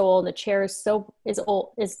furniture is so old, the chair is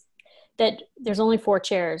old, is that there's only 4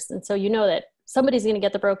 chairs. And so, that somebody's going to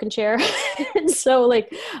get the broken chair. And so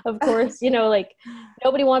like, of course, like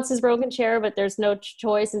nobody wants this broken chair, but there's no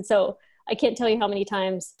choice. And so I can't tell you how many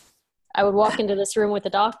times I would walk into this room with the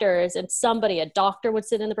doctors, and a doctor would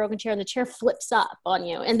sit in the broken chair, and the chair flips up on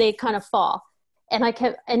you and they kind of fall. And I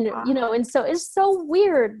kept, and and so it's so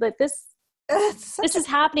weird that this is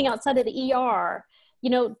happening outside of the ER,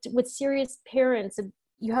 with serious parents, and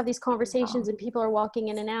you have these conversations and people are walking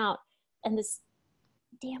in and out, and this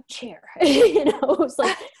damn chair, it's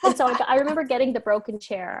like, and so I remember getting the broken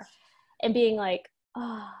chair and being like,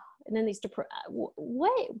 oh, and then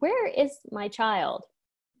where is my child?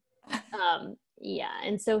 Yeah.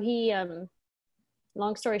 And so he,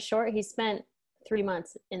 long story short, he spent 3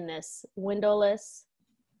 months in this windowless,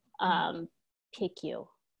 PICU,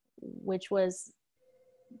 which was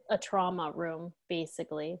a trauma room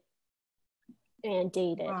basically, and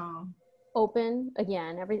dated. Wow. Open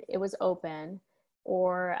again, it was open.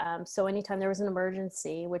 Or so anytime there was an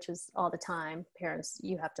emergency, which was all the time, parents,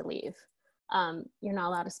 you have to leave. You're not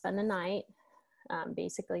allowed to spend the night.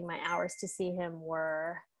 Basically my hours to see him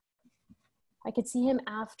were, I could see him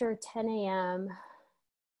after 10 a.m.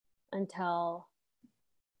 until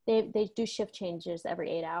they do shift changes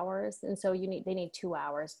every 8 hours. And so they need 2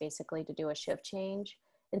 hours basically to do a shift change.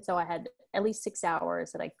 And so I had at least 6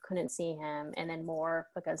 hours that I couldn't see him, and then more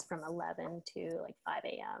because from 11 to like 5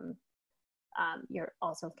 a.m. You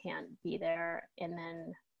also can't be there. And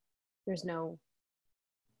then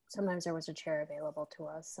sometimes there was a chair available to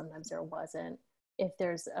us, sometimes there wasn't. If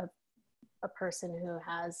there's a person who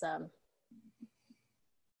has,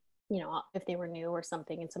 if they were new or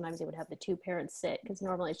something, and sometimes they would have the 2 parents sit, because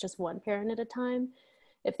normally it's just 1 parent at a time.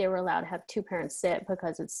 If they were allowed to have 2 parents sit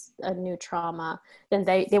because it's a new trauma, then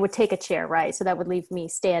they would take a chair, right? So that would leave me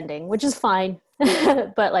standing, which is fine.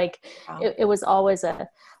 But like, it was always a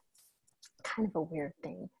kind of a weird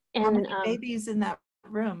thing. And how many babies in that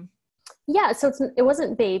room? Yeah, so it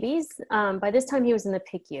wasn't babies. By this time he was in the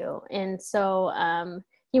PICU, and so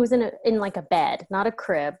he was in like a bed, not a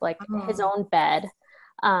crib, like his own bed,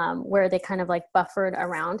 where they kind of like buffered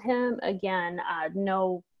around him. Again,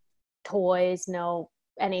 no toys, no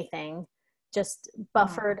anything, just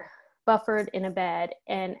buffered in a bed.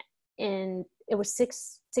 And it was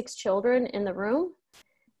six children in the room,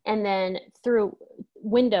 and then through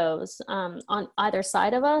windows on either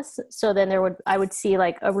side of us. So then I would see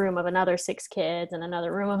like a room of another 6 kids and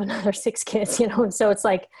another room of another 6 kids, and so it's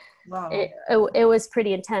like, wow. It was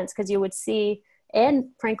pretty intense, because you would see and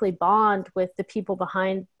frankly bond with the people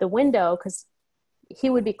behind the window, because he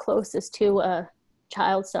would be closest to a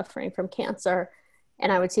child suffering from cancer,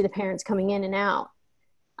 and I would see the parents coming in and out.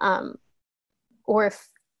 Or if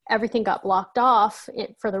everything got blocked off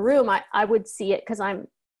for the room, I would see it, because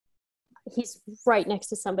he's right next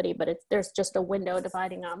to somebody, but there's just a window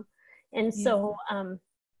dividing them. And so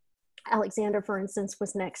Alexander, for instance,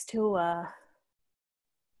 was next to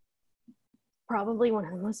probably one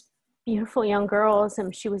of the most beautiful young girls,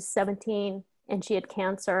 and she was 17, and she had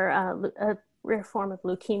cancer, a rare form of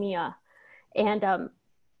leukemia. And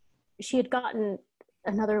she had gotten,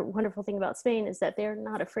 another wonderful thing about Spain is that they're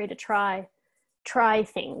not afraid to try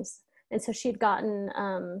things. And so she had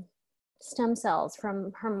gotten stem cells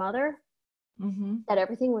from her mother, that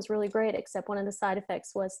everything was really great, except one of the side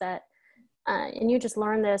effects was that, and you just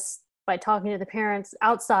learn this by talking to the parents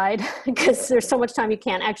outside, because there's so much time you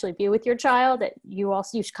can't actually be with your child, that you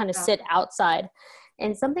kind of sit outside.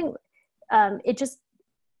 And something,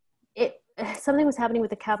 something was happening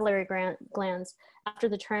with the capillary glands after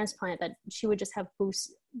the transplant, that she would just have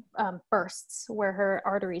bursts where her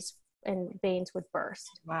arteries and veins would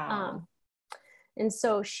burst. Wow. And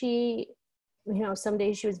so she, some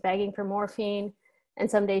days she was begging for morphine, and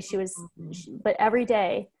some days but every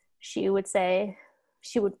day she would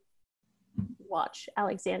watch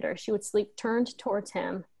Alexander. She would sleep turned towards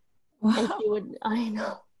him. Wow. And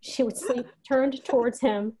she would sleep turned towards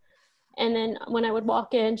him. And then when I would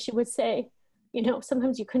walk in, she would say,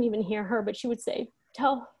 sometimes you couldn't even hear her, but she would say,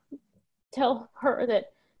 tell her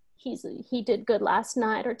that he did good last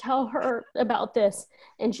night, or tell her about this.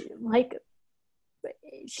 And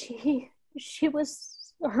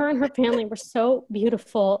her and her family were so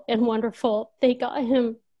beautiful and wonderful. They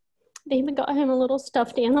even got him a little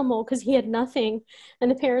stuffed animal because he had nothing. And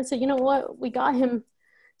the parents said, you know what, we got him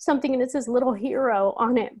something and it says little hero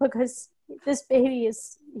on it, because this baby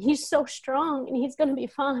he's so strong and he's going to be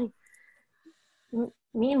fine.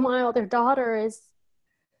 Meanwhile, their daughter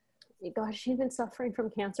she'd been suffering from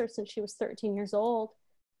cancer since she was 13 years old.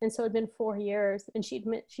 And so it'd been 4 years, and she'd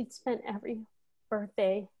spent every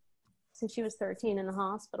birthday since she was 13 in the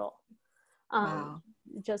hospital. Wow.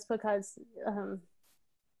 Just because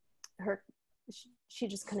she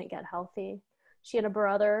just couldn't get healthy. She had a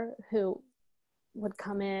brother who would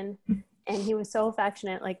come in, and he was so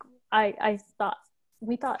affectionate. Like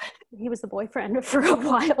we thought he was the boyfriend for a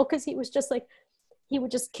while, because he was just like, he would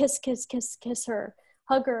just kiss her,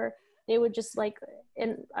 hug her. They would just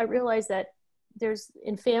and I realized that there's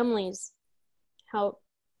in families how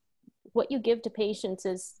what you give to patients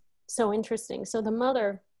is so interesting. So the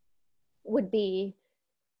mother would be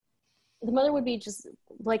just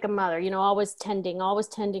like a mother, always tending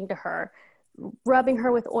to her, rubbing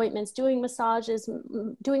her with ointments, doing massages,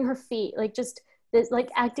 doing her feet,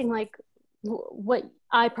 acting like what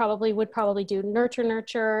I would probably do,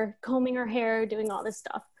 nurture, combing her hair, doing all this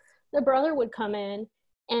stuff. The brother would come in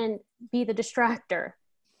and be the distractor.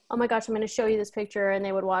 Oh my gosh, I'm going to show you this picture. And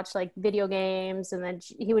they would watch video games, and then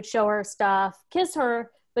he would show her stuff, kiss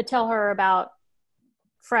her, but tell her about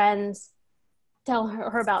friends, tell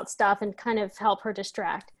her about stuff, and kind of help her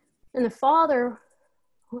distract. And the father,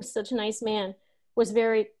 who was such a nice man, was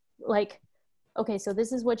very okay, so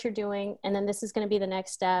this is what you're doing, and then this is going to be the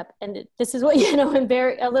next step, and this is what, and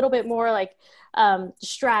a little bit more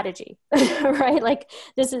strategy, right?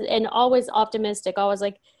 This is, and always optimistic, always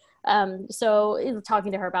so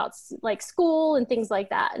talking to her about school and things like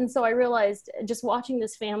that. And so I realized, just watching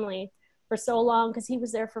this family for so long, because he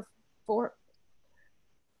was there for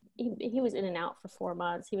he was in and out for 4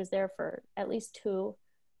 months. He was there for at least 2.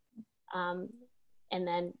 And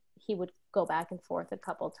then he would go back and forth a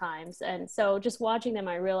couple times. And so just watching them,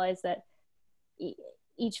 I realized that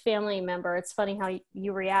each family member, it's funny how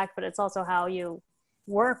you react, but it's also how you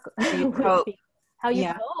work, how you cope.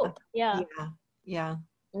 Yeah.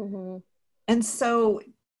 Mm-hmm. And so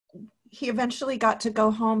he eventually got to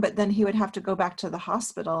go home, but then he would have to go back to the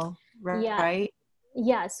hospital, right?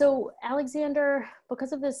 Yeah. So Alexander,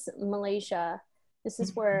 because of this Malaysia, this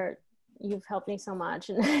is where you've helped me so much,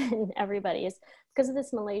 and everybody is, because of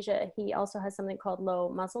this Malaysia, he also has something called low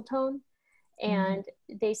muscle tone, and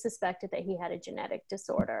they suspected that he had a genetic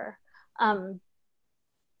disorder.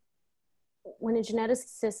 When a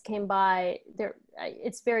geneticist came by,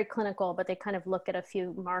 it's very clinical, but they kind of look at a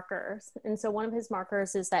few markers. And so one of his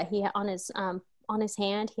markers is that he, on his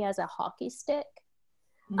hand, he has a hockey stick,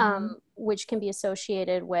 which can be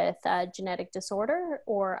associated with genetic disorder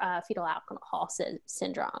or fetal alcohol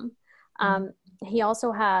syndrome. He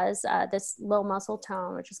also has this low muscle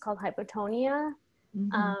tone, which is called hypotonia.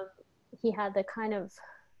 He had the kind of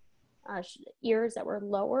ears that were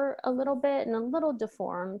lower a little bit and a little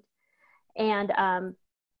deformed. And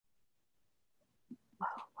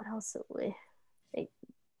what else?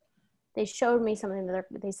 They showed me something that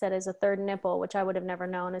they said is a third nipple, which I would have never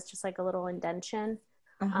known. It's just like a little indention.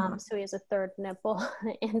 So he has a third nipple.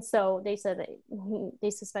 And so they said that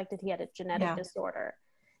they suspected he had a genetic disorder.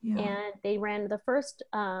 And they ran the first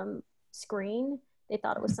screen. They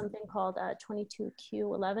thought it was something called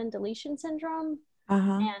 22q11 deletion syndrome.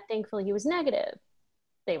 And thankfully he was negative.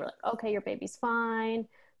 They were like, okay, your baby's fine,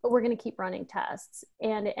 but we're going to keep running tests.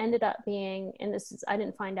 And it ended up being, and I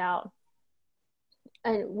didn't find out,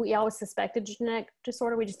 and we always suspected genetic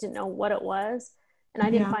disorder. We just didn't know what it was. And I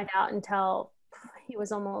didn't find out until he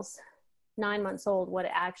was almost 9 months old what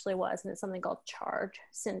it actually was. And it's something called CHARGE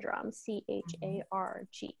syndrome,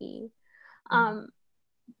 CHARGE.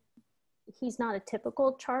 He's not a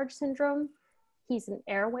typical CHARGE syndrome. He's an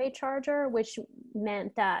airway charger, which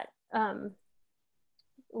meant that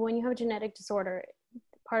when you have a genetic disorder,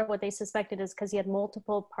 part of what they suspected is because he had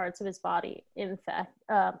multiple parts of his body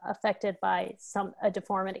affected by a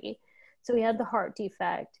deformity. So he had the heart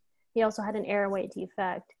defect. He also had an airway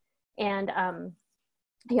defect. And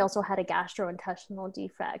he also had a gastrointestinal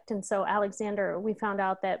defect. And so Alexander, we found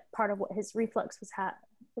out that part of what his reflux was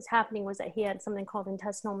happening was that he had something called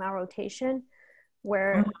intestinal malrotation,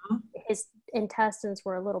 where his intestines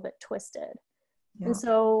were a little bit twisted. Yeah. And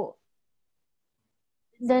so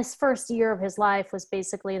this first year of his life was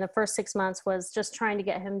basically, the first 6 months was just trying to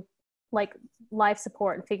get him like life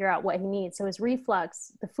support and figure out what he needs. So his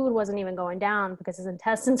reflux, the food wasn't even going down because his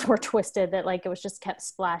intestines were twisted, that like it was just kept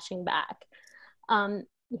splashing back.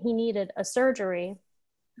 He needed a surgery,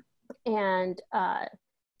 and the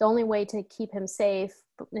only way to keep him safe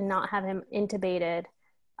and not have him intubated,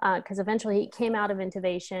 because eventually he came out of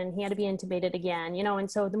intubation, he had to be intubated again, you know, and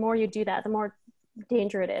so the more you do that, the more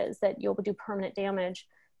danger it is that you'll do permanent damage.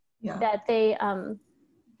 Yeah. That they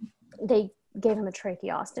gave him a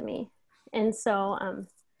tracheostomy, and so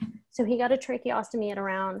he got a tracheostomy at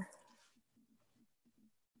around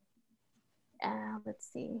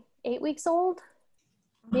 8 weeks old,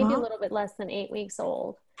 maybe a little bit less than 8 weeks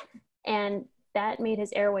old, and that made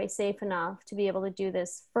his airway safe enough to be able to do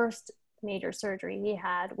this first major surgery he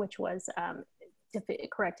had, which was to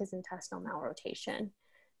correct his intestinal malrotation.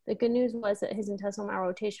 The good news was that his intestinal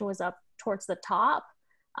malrotation was up towards the top,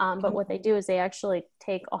 but what they do is they actually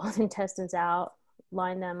take all the intestines out,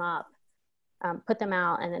 line them up, put them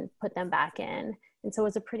out, and then put them back in. And so it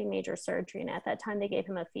was a pretty major surgery. And at that time, they gave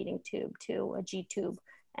him a feeding tube too, a G tube,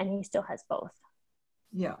 and he still has both.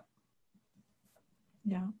 Yeah.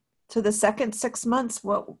 Yeah. So the second 6 months,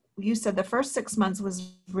 what you said, the first 6 months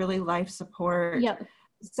was really life support. Yep.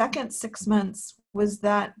 The second 6 months, was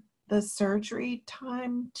that the surgery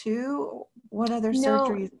time too? What other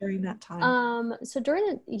surgeries during that time? So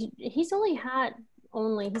he's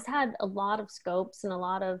had a lot of scopes and a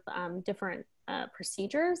lot of different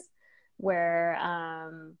procedures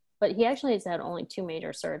but he actually has had only 2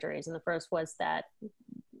 major surgeries. And the first was that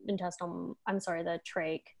the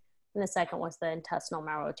trach, and the second was the intestinal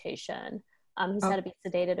malrotation. He's had to be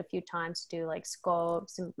sedated a few times to do like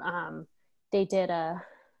scopes, and they did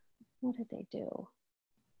what did they do?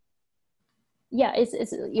 Yeah,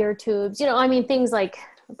 it's ear tubes, you know, I mean, things like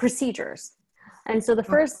procedures. And so the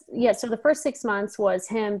first 6 months was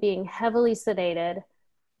him being heavily sedated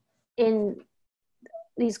in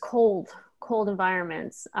these cold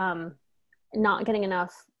environments, not getting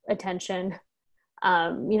enough attention.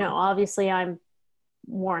 You know, obviously I'm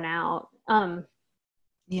worn out.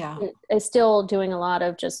 It's still doing a lot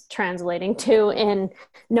of just translating to and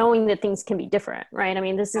knowing that things can be different, right? I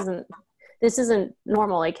mean, this isn't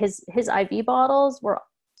normal. Like his IV bottles were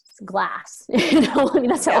glass, you know, I mean,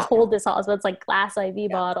 that's how old this hospital. It's like glass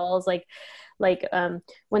IV bottles, like when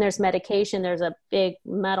there's medication, there's a big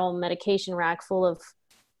metal medication rack full of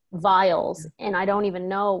vials, and I don't even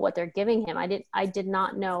know what they're giving him. I did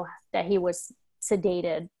not know that he was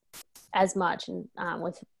sedated as much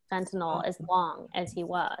with fentanyl as long as he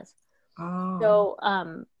was. So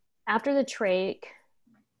after the trach,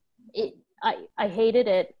 I hated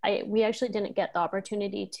it. We actually didn't get the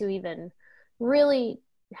opportunity to even really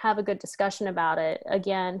have a good discussion about it.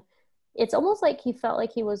 Again, it's almost like he felt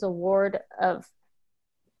like he was a ward of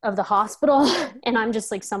the hospital, and I'm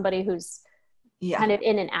just like somebody who's kind of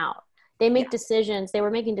in and out. They make decisions. They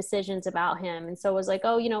were making decisions about him, and so it was like,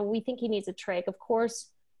 oh, you know, we think he needs a trach. Of course,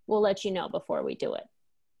 we'll let you know before we do it.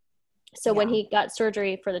 So when he got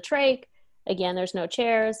surgery for the trach, again, there's no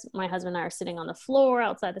chairs. My husband and I are sitting on the floor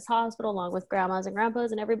outside this hospital, along with grandmas and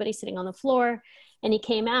grandpas and everybody sitting on the floor. And he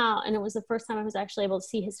came out, and it was the first time I was actually able to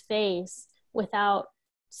see his face without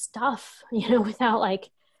stuff, you know, without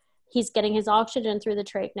like, he's getting his oxygen through the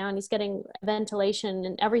trach now, and he's getting ventilation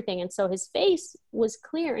and everything. And so his face was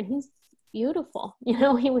clear, and he's beautiful. You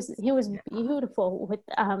know, he was beautiful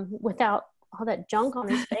without all that junk on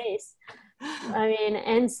his face. I mean,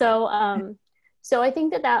 and so I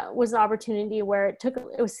think that was the opportunity where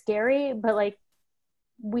it was scary, but like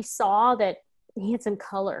we saw that he had some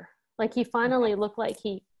color. Like he finally looked like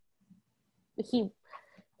he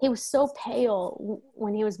was so pale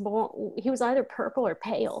when he was born. He was either purple or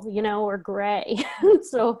pale, you know, or gray.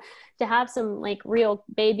 So to have some like real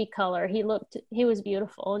baby color, he was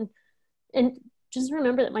beautiful. And just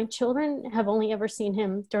remember that my children have only ever seen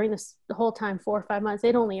him during the whole time, 4 or 5 months.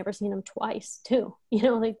 They'd only ever seen him twice too, you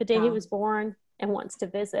know, like the day he was born and wants to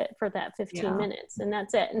visit for that 15 minutes, and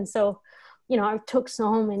that's it. And so, you know, I took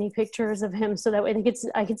so many pictures of him so that way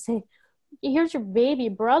I could say, here's your baby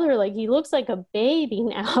brother. Like he looks like a baby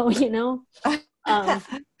now, you know,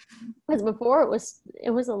 because before it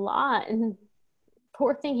was a lot. And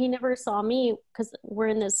poor thing, he never saw me because we're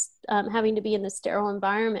in this, having to be in this sterile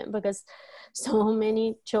environment because so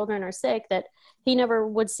many children are sick, that he never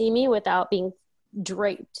would see me without being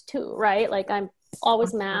draped too, right? Like I'm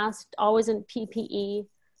always masked, always in PPE,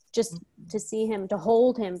 just to see him, to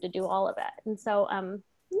hold him, to do all of it. And so,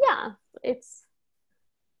 yeah, it's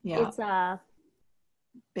a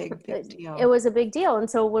big deal. It was a big deal. And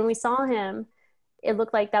so when we saw him, it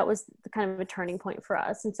looked like that was the kind of a turning point for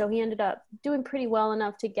us. And so he ended up doing pretty well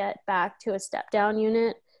enough to get back to a step down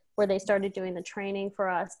unit where they started doing the training for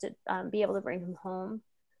us to be able to bring him home.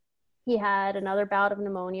 He had another bout of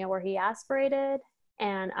pneumonia where he aspirated,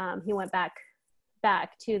 and he went back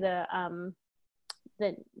to the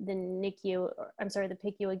NICU, the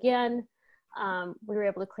PICU again. We were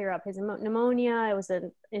able to clear up his pneumonia. It was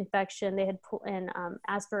an infection. They had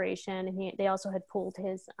aspiration, and they also had pulled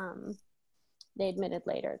his. They admitted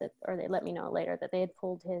later they let me know later that they had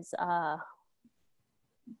pulled his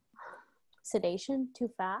sedation too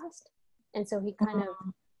fast, and so he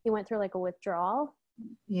he went through like a withdrawal.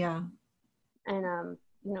 Yeah. And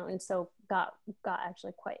and so got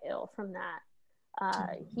actually quite ill from that.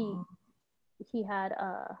 He had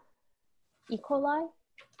E. coli,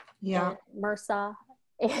 and MRSA,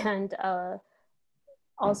 and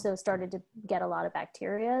also started to get a lot of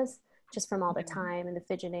bacterias just from all the time and the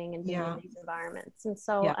fidgeting and being in these environments. And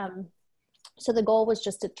so so the goal was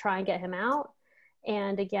just to try and get him out.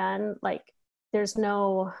 And again, like there's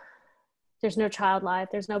no child life.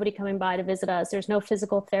 There's nobody coming by to visit us. There's no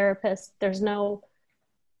physical therapist. There's no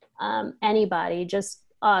anybody, just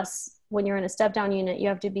us. When you're in a step down unit,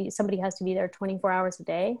 somebody has to be there 24 hours a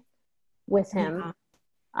day with him,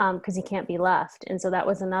 because he can't be left. And so that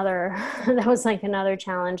was another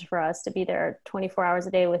challenge for us, to be there 24 hours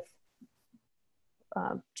a day with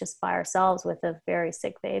just by ourselves with a very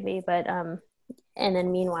sick baby. But and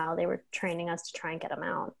then meanwhile, they were training us to try and get him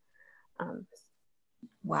out.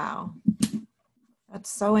 Wow. That's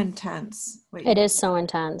so intense. It is so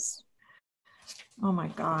intense. Oh my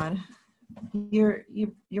God. Your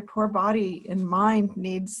poor body and mind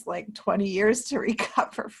needs like 20 years to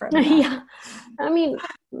recover from that. Yeah. I mean,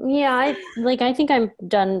 yeah, I think I'm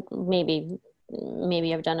done. Maybe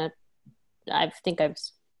I've done it. I think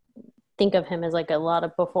of him as like a lot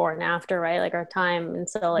of before and after, right? Like our time. And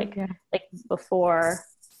so like before,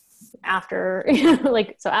 after,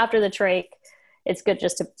 like, so after the trach, it's good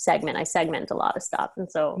just to segment. I segment a lot of stuff. And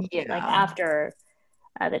so like after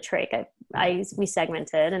the trach, we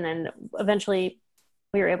segmented, and then eventually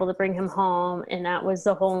we were able to bring him home. And that was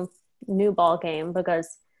the whole new ball game,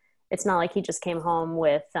 because it's not like he just came home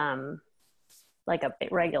with like a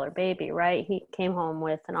regular baby, right? He came home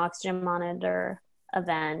with an oxygen monitor, a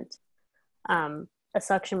vent, a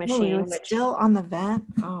suction machine. Still on the vent?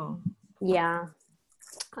 Oh. Yeah.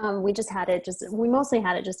 We mostly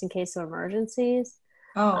had it just in case of emergencies.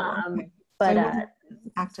 Okay. But so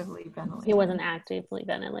actively ventilated. He wasn't actively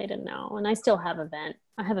ventilated, no. And I still have a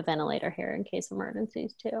ventilator here in case of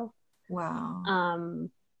emergencies too. Wow.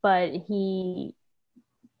 But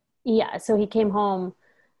so he came home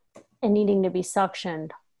and needing to be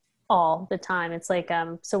suctioned all the time. It's like,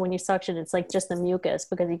 so when you suction, it's like just the mucus,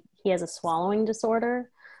 because he has a swallowing disorder.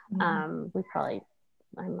 Mm-hmm.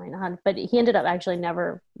 I might not, but he ended up actually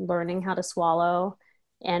never learning how to swallow.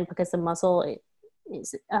 And because the muscle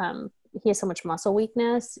is, he has so much muscle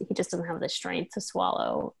weakness, he just doesn't have the strength to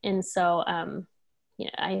swallow. And so,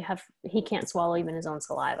 he can't swallow even his own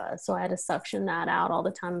saliva. So I had to suction that out all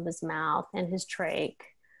the time of his mouth and his trach.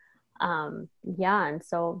 And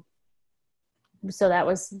so that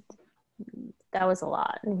was a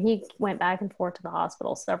lot. And he went back and forth to the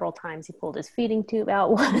hospital several times. He pulled his feeding tube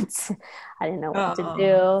out once. I didn't know what to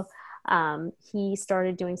do. He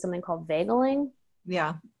started doing something called vageling.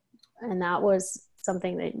 Yeah. And that was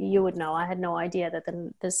something that you would know. I had no idea that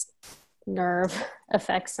this nerve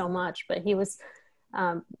affects so much, but he was,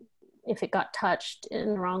 if it got touched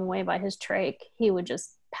in the wrong way by his trach, he would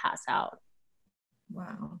just pass out.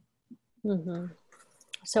 Wow. Mm-hmm.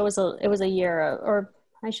 So it was a year, or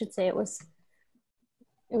I should say it was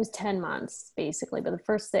 10 months basically, but the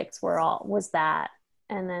first 6 was that.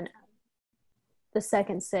 And then the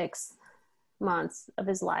second 6 months of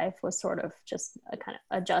his life was sort of just a kind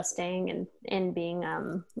of adjusting and being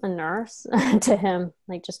a nurse to him,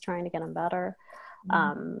 like just trying to get him better,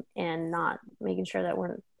 and not making sure that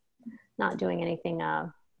we're not doing anything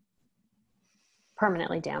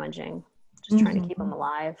permanently damaging, just trying to keep him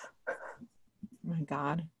alive. Oh my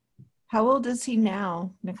God. How old is he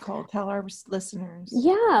now, Nicole? Tell our listeners.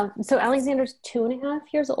 Yeah. So Alexander's 2.5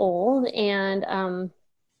 years old. And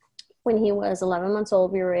when he was 11 months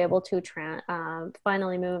old, we were able to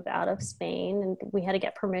finally move out of Spain. And we had to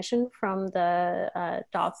get permission from the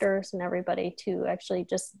doctors and everybody to actually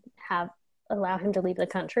just allow him to leave the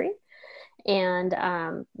country.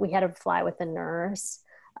 And we had to fly with the nurse,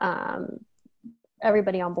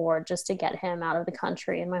 everybody on board, just to get him out of the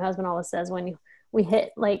country. And my husband always says, when we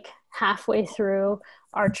hit like halfway through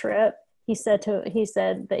our trip, he said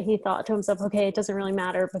that he thought to himself, okay, it doesn't really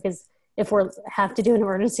matter, because if we have to do an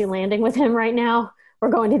emergency landing with him right now, we're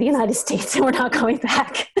going to the United States and we're not going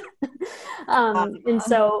back. And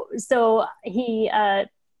so he,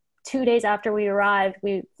 2 days after we arrived,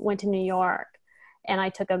 we went to New York, and I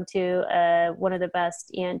took him to one of the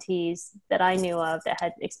best ENTs that I knew of that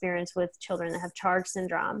had experience with children that have Charge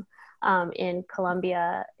syndrome, in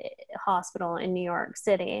Columbia Hospital in New York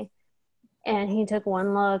City. And he took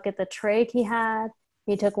one look at the trach he had.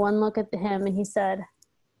 He took one look at him, and he said,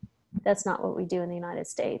 "That's not what we do in the United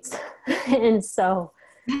States." And so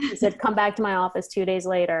he said, "Come back to my office 2 days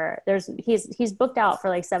later. He's booked out for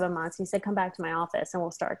like 7 months." He said, "Come back to my office and we'll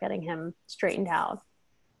start getting him straightened out."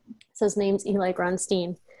 So his name's Eli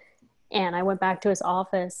Grunstein. And I went back to his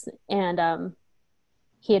office, and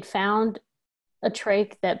he had found a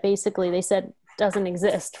trach that basically they said doesn't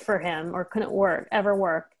exist for him or couldn't ever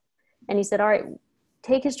work. And he said, "All right,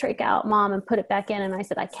 take his trach out, Mom, and put it back in." And I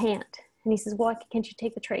said, "I can't." And he says, "Why can't you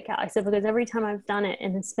take the trach out?" I said, "Because every time I've done it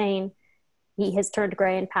in Spain, he has turned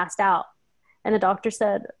gray and passed out." And the doctor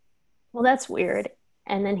said, "Well, that's weird."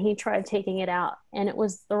 And then he tried taking it out, and it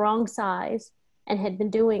was the wrong size and had been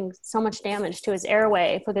doing so much damage to his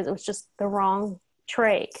airway because it was just the wrong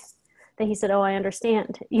trach, that he said, "Oh, I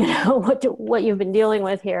understand, what you've been dealing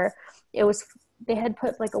with here." They had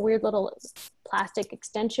put like a weird little plastic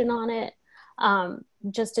extension on it,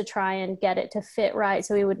 just to try and get it to fit right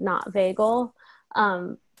so he would not vagal.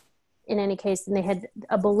 In any case, and they had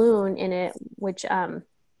a balloon in it, which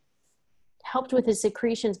helped with his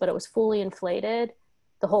secretions, but it was fully inflated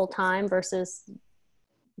the whole time versus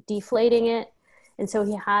deflating it. And so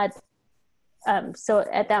he had, so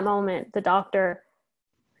at that moment, the doctor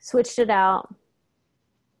switched it out,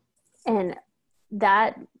 and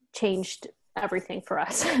that changed everything for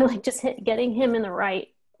us. Like just getting him in the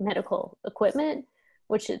right medical equipment,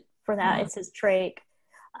 which for that, it's his trach.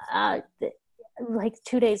 Like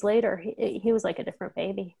 2 days later, he was like a different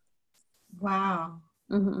baby. Wow.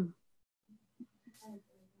 Mm-hmm.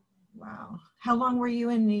 Wow. How long were you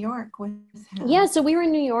in New York with him? Yeah, so we were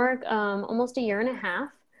in New York almost a year and a half,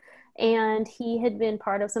 and he had been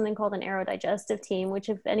part of something called an aerodigestive team, which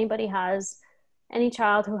if anybody has any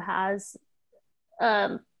child who has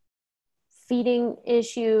feeding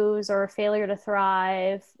issues or failure to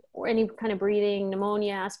thrive or any kind of breathing,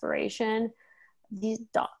 pneumonia, aspiration,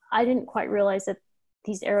 I didn't quite realize that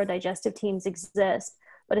these aerodigestive teams exist,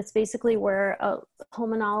 but it's basically where a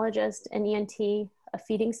pulmonologist, an ENT, a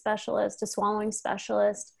feeding specialist, a swallowing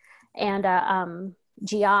specialist, and a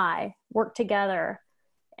GI work together.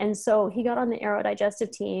 And so he got on the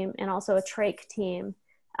aerodigestive team and also a trach team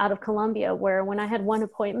out of Columbia, where when I had one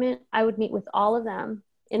appointment, I would meet with all of them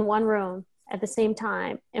in one room at the same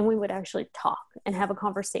time, and we would actually talk and have a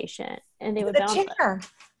conversation. And they would bounce.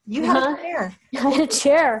 You had a chair. I had a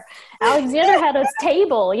chair. Alexander had a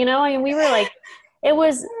table, and we were like, it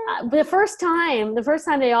was the first time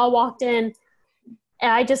they all walked in,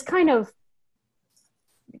 and I just kind of,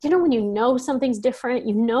 when something's different,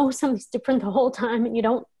 something's different the whole time, and you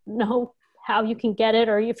don't know how you can get it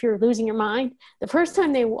or if you're losing your mind. The first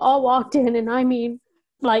time they all walked in, and I mean,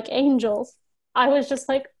 like angels, I was just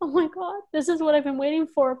like, oh my God, this is what I've been waiting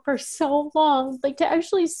for so long. Like to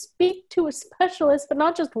actually speak to a specialist, but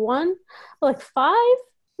not just one, but like 5,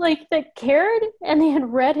 like that cared, and they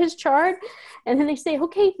had read his chart. And then they say,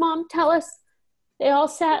 "Okay, Mom, tell us." They all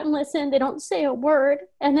sat and listened. They don't say a word.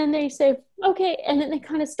 And then they say, "Okay." And then they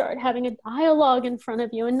kind of start having a dialogue in front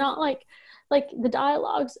of you, and not like the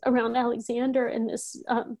dialogues around Alexander in this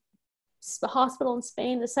hospital in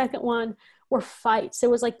Spain. The second one were fights. It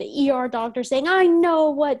was like the ER doctor saying, "I know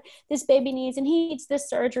what this baby needs, and he needs this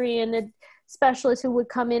surgery." And the specialist who would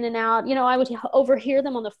come in and out, I would overhear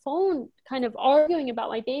them on the phone kind of arguing about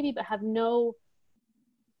my baby, but have no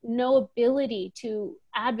ability to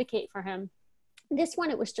advocate for him. This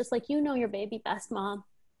one, it was just like, your baby best, Mom.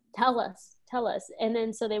 Tell us. And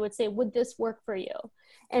then so they would say, "Would this work for you?"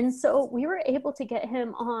 And so we were able to get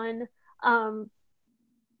him on,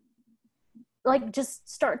 like just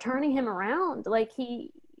start turning him around, like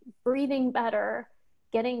he breathing better,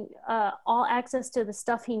 getting all access to the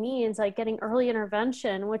stuff he needs, like getting early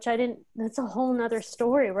intervention, which that's a whole nother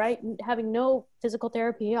story, right? Having no physical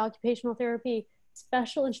therapy, occupational therapy,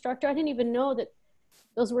 special instructor. I didn't even know that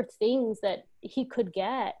those were things that he could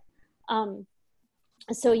get. It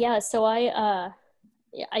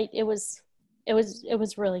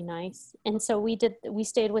was really nice. And so we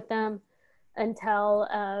stayed with them until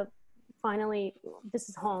finally, this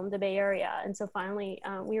is home, the Bay Area. And so finally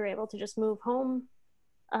we were able to just move home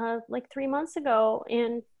like 3 months ago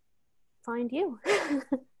and find you.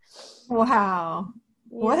 Wow.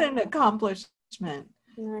 Yeah. What an accomplishment.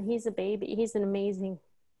 He's a baby. He's an amazing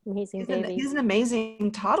baby. He's an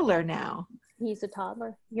amazing toddler now. He's a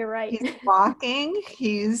toddler. You're right. He's walking.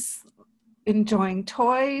 He's enjoying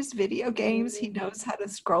toys, video games. He knows how to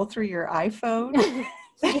scroll through your iPhone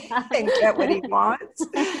and get what he wants.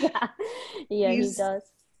 Yeah, he does.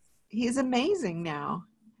 He's amazing now.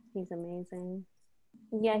 He's amazing.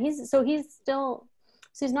 Yeah,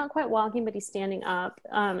 he's not quite walking, but he's standing up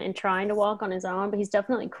and trying to walk on his own, but he's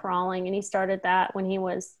definitely crawling. And he started that when he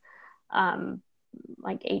was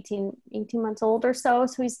like 18 months old or so.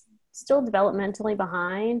 So he's still developmentally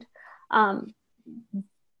behind.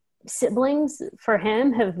 Siblings for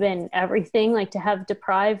him have been everything. Like, to have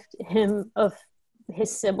deprived him of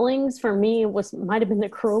his siblings for me might have been the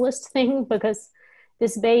cruelest thing, because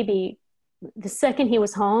this baby, the second he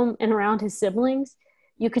was home and around his siblings,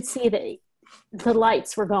 you could see that the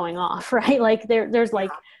lights were going off, right? Like there's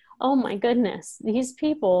like, oh my goodness, these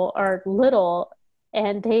people are little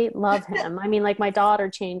and they love him. I mean, like, my daughter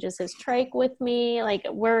changes his trach with me. Like,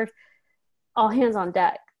 we're all hands on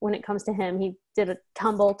deck when it comes to him. He did a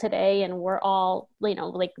tumble today and we're all,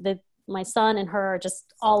 like my son and her are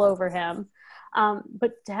just all over him.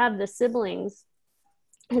 But to have the siblings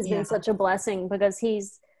has been such a blessing, because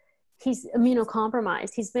he's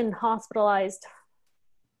immunocompromised. He's been hospitalized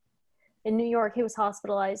in New York. He was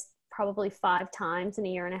hospitalized probably 5 times in a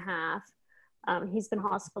year and a half. He's been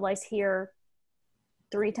hospitalized here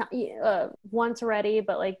 3 times, once already,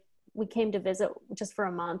 but like, we came to visit just for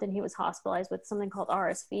a month and he was hospitalized with something called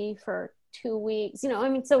RSV for 2 weeks.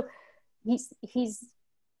 So he's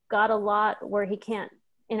got a lot where he can't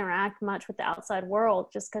interact much with the outside world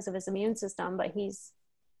just because of his immune system, but he's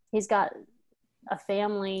got a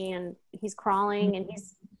family and he's crawling and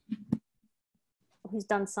he's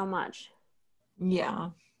done so much.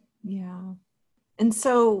 Yeah. And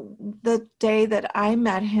so the day that I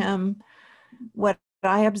met him, what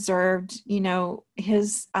I observed,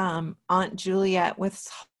 his Aunt Juliet was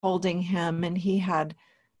holding him, and he had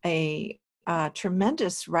a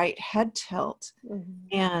tremendous right head tilt.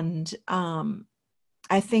 Mm-hmm. And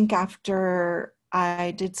I think after I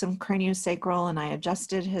did some craniosacral and I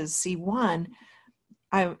adjusted his C1,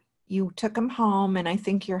 you took him home, and I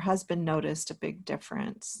think your husband noticed a big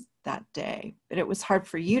difference that day, but it was hard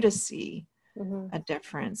for you to see a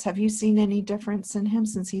difference. Have you seen any difference in him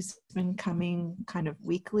since he's been coming kind of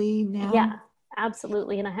weekly now? Yeah,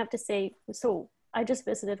 absolutely. And I have to say, so I just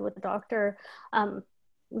visited with the doctor.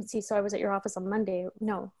 Let's see. So I was at your office on Monday.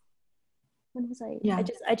 No, when was I? Yeah.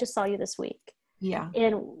 I just saw you this week. Yeah.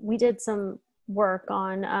 And we did some work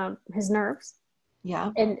on his nerves.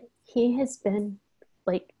 Yeah. And he has been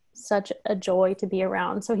like such a joy to be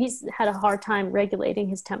around. So he's had a hard time regulating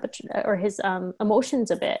his temperature or his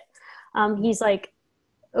emotions a bit. He's like,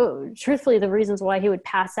 truthfully, the reasons why he would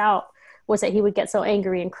pass out was that he would get so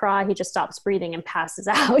angry and cry, he just stops breathing and passes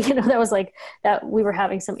out. That was like that. We were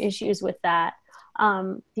having some issues with that.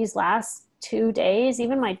 These last 2 days,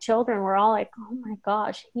 even my children were all like, oh my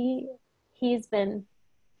gosh, he's been,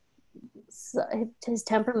 his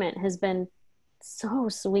temperament has been so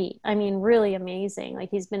sweet. I mean, really amazing. Like,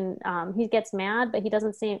 he's been, he gets mad, but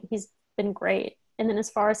he's been great. And then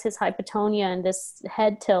as far as his hypotonia and this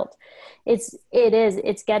head tilt, it's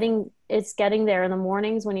getting there in the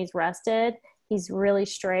mornings when he's rested. He's really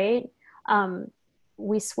straight.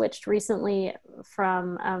 We switched recently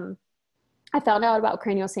from, I found out about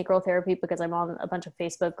craniosacral therapy because I'm on a bunch of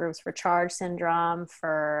Facebook groups for CHARGE syndrome,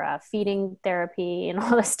 for feeding therapy and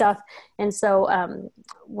all this stuff. And so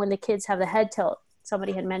when the kids have the head tilt,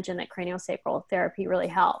 somebody had mentioned that craniosacral therapy really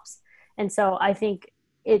helps. And so I think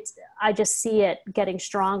I just see it getting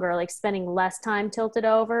stronger, like spending less time tilted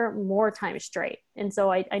over, more time straight. And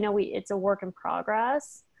so I know it's a work in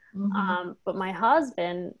progress. Mm-hmm. But my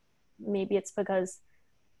husband, maybe it's because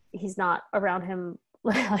he's not around him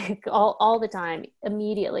like all the time.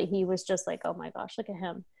 Immediately he was just like, oh my gosh, look at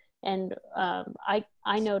him. And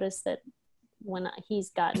I noticed that when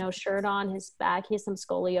he's got no shirt on, his back, he has some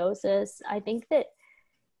scoliosis. I think that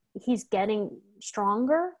he's getting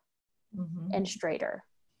stronger and straighter.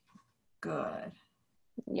 Good.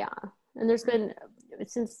 Yeah. And there's been,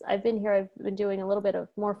 since I've been here, I've been doing a little bit of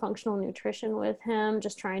more functional nutrition with him,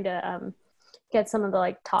 just trying to get some of the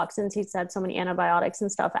like toxins. He's had so many antibiotics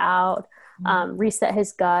and stuff out, reset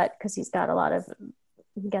his gut, because he's got a lot of,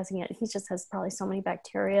 I'm guessing he just has probably so many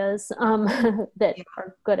bacterias that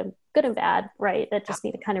are good and bad, right? That just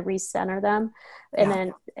need to kind of recenter them.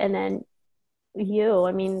 And then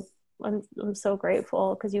I mean, I'm so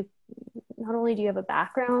grateful, because you, not only do you have a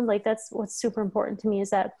background, like that's what's super important to me, is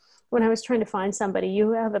that when I was trying to find somebody,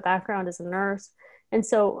 you have a background as a nurse. And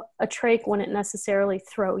so a trach wouldn't necessarily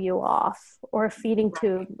throw you off, or a feeding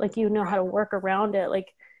tube, like, you know how to work around it.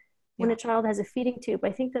 Like when a child has a feeding tube,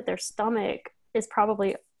 I think that their stomach is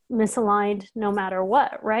probably misaligned no matter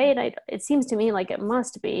what, right? It seems to me like it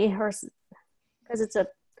must be, or because it's a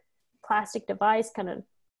plastic device kind of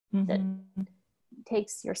that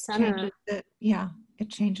takes your center. It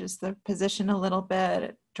changes the position a little bit.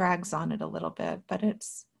 It drags on it a little bit, but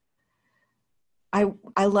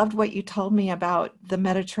I loved what you told me about the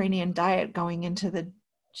Mediterranean diet going into the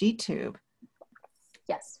G tube.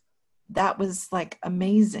 Yes. That was like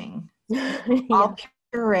amazing. All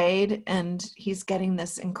pureed, and he's getting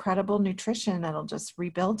this incredible nutrition that'll just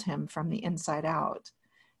rebuild him from the inside out.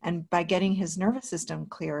 And by getting his nervous system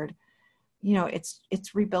cleared,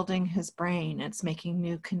 it's rebuilding his brain. It's making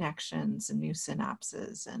new connections and new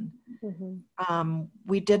synapses. And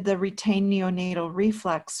we did the retained neonatal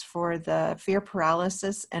reflex for the fear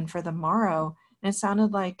paralysis and for the Maro, and it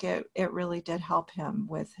sounded like it really did help him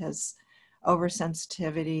with his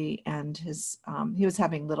oversensitivity and his he was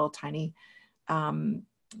having little tiny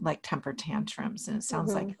like temper tantrums, and it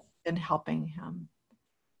sounds like it's been helping him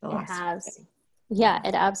the last few days. Yeah,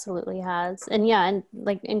 it absolutely has. And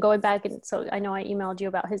and going back, and so I know I emailed you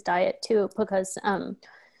about his diet too, because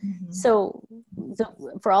so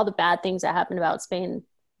for all the bad things that happened about Spain,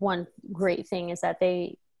 one great thing is that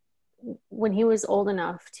when he was old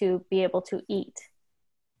enough to be able to eat,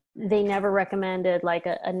 they never recommended like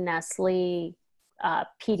a Nestle,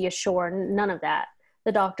 Pediasure, none of that.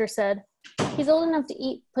 The doctor said, he's old enough to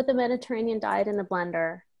eat, put the Mediterranean diet in the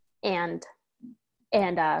blender and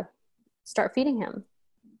start feeding him,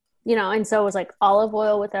 and so it was like olive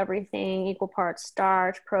oil with everything, equal parts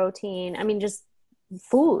starch, protein. I mean, just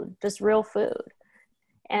food, just real food.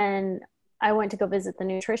 And I went to go visit the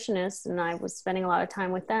nutritionist, and I was spending a lot of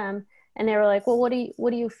time with them, and they were like, well, what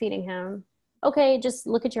are you feeding him? Okay, just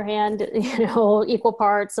look at your hand, equal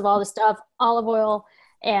parts of all the stuff, olive oil,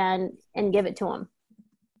 and give it to him.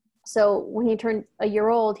 So when he turned a year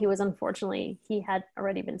old, he had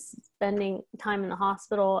already been spending time in the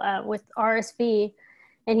hospital with RSV,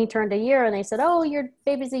 and he turned a year, and they said, oh, your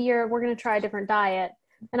baby's a year, we're going to try a different diet.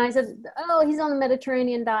 And I said, oh, he's on the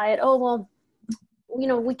Mediterranean diet. Oh, well,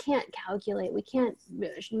 we can't calculate. We can't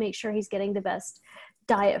make sure he's getting the best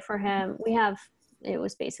diet for him. It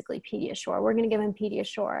was basically Pediasure. We're going to give him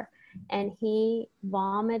Pediasure. And he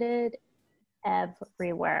vomited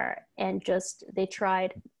everywhere, and they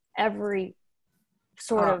tried every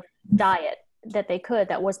sort of diet that they could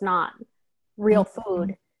that was not real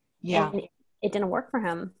food. And it didn't work for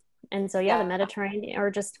him. And so the Mediterranean,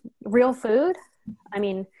 or just real food, I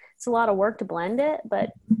mean, it's a lot of work to blend it,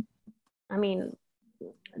 but I mean,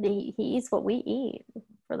 he eats what we eat.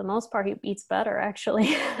 For the most part, he eats better,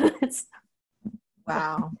 actually.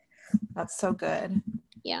 Wow, that's so good.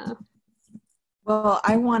 Yeah. Well,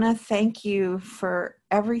 I want to thank you for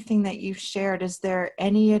everything that you've shared. Is there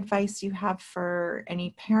any advice you have for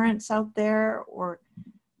any parents out there, or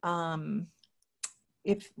how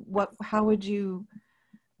would you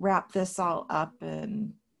wrap this all up?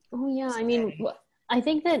 And I mean, I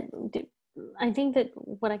think that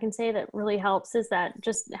what I can say that really helps is that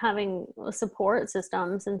just having support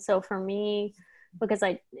systems. And so for me, because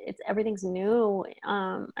everything's new,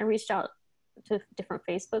 I reached out to different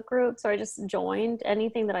Facebook groups, or I just joined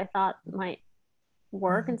anything that I thought might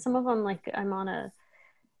work. And some of them, like I'm on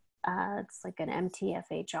it's like an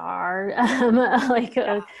MTFHR,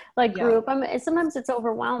 group. Sometimes it's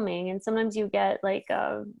overwhelming, and sometimes you get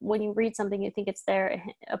when you read something, you think it's there, it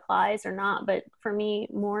applies or not. But for me,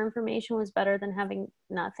 more information was better than having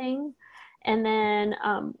nothing. And then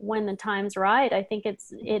when the time's right, I think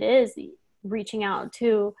it is reaching out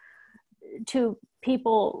to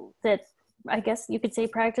people that, I guess you could say,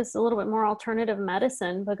 practice a little bit more alternative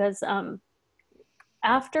medicine, because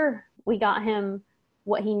after we got him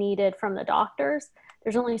what he needed from the doctors,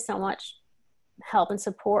 there's only so much help and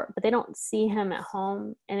support, but they don't see him at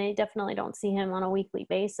home, and they definitely don't see him on a weekly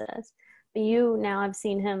basis. But now I've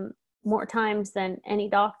seen him more times than any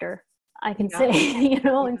doctor I can say,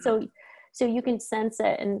 and so you can sense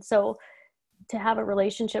it. And so to have a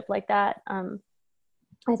relationship like that,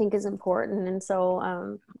 I think is important. And so,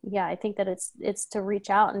 I think that it's to reach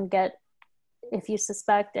out and get, if you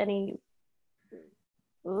suspect any,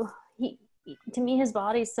 to me, his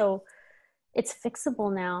body's it's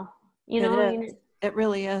fixable now, It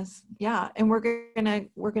really is. Yeah. And we're going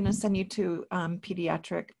to send you to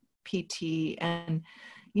pediatric PT, and,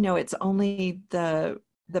 it's only the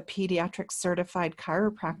the pediatric certified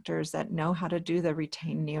chiropractors that know how to do the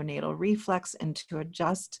retained neonatal reflex and to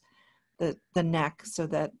adjust the neck so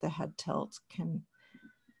that the head tilt can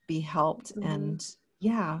be helped. Mm-hmm. And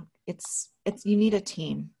yeah, it's you need a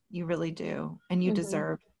team. You really do. And you Mm-hmm.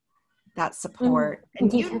 deserve that support. Mm-hmm.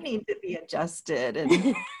 And you need to be adjusted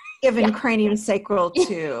and given craniosacral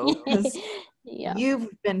too, because you've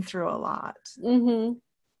been through a lot. Mm-hmm.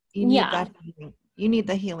 You need that healing. You need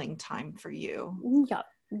the healing time for you. Yeah.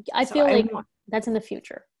 I feel like that's in the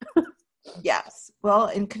future. Yes. Well,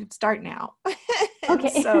 and could start now.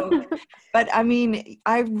 Okay. So, but I mean,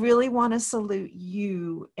 I really want to salute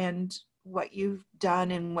you and what you've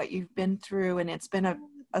done and what you've been through. And it's been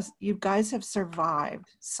you guys have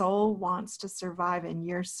survived. Soul wants to survive, and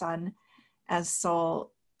your son as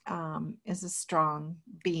Soul is a strong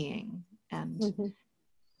being. And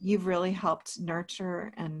you've really helped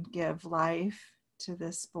nurture and give life to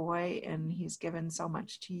this boy, and he's given so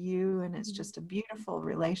much to you, and it's just a beautiful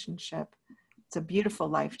relationship. It's a beautiful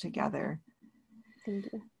life together. Thank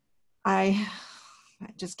you. I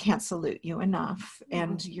just can't salute you enough,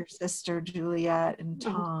 and your sister Juliet and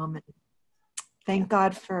Tom. And thank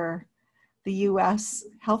God for the U.S.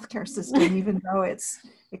 healthcare system, even though it's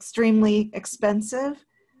extremely expensive.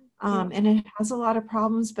 And it has a lot of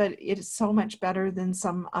problems, but it is so much better than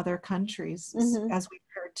some other countries, as we've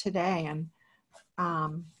heard today. And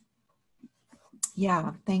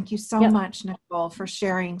thank you so much, Nicole, for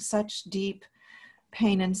sharing such deep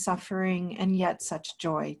pain and suffering, and yet such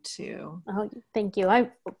joy too. Oh, thank you.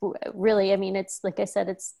 I mean, it's like I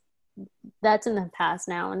said, that's in the past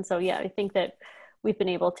now. And so, I think that we've been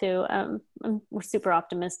able to, we're super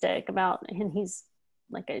optimistic about, and he's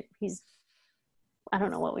I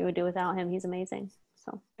don't know what we would do without him. He's amazing.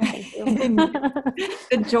 So thank you.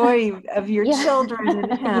 The joy of your children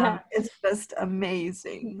and him is just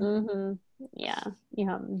amazing. Mm-hmm. Yeah.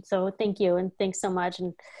 So thank you. And thanks so much.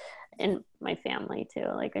 And my family too.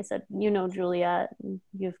 Like I said, Juliet,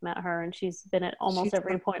 you've met her, and she's been at almost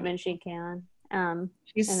every appointment she can.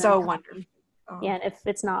 She's so wonderful. Yeah. And if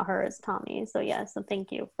it's not her, it's Tommy. So so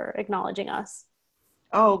thank you for acknowledging us.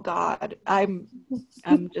 Oh God, I'm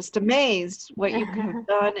just amazed what you have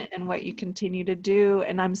done and what you continue to do.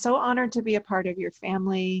 And I'm so honored to be a part of your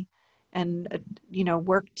family and,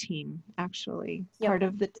 work team, actually, part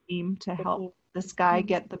of the team to help this guy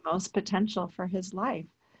get the most potential for his life.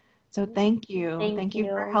 So thank you. Thank you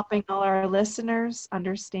for helping all our listeners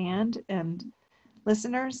understand. And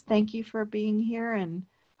listeners, thank you for being here, and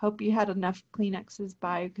hope you had enough Kleenexes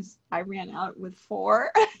because I ran out with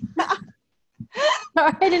 4.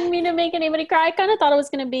 Sorry, I didn't mean to make anybody cry. I kind of thought it was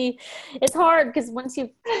going to be, it's hard because once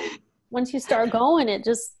you start going, it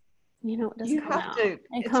just, it doesn't come out.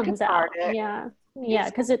 It comes out. Yeah. Yeah.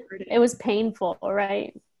 Because it was painful,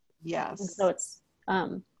 right? Yes. And so it's,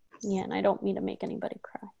 and I don't mean to make anybody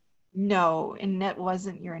cry. No, and that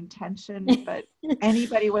wasn't your intention, but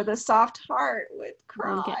anybody with a soft heart would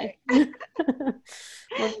cry. Okay.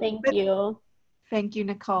 Well, thank you. Thank you,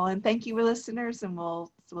 Nicole. And thank you, listeners. And we'll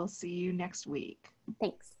see you next week.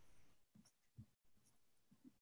 Thanks.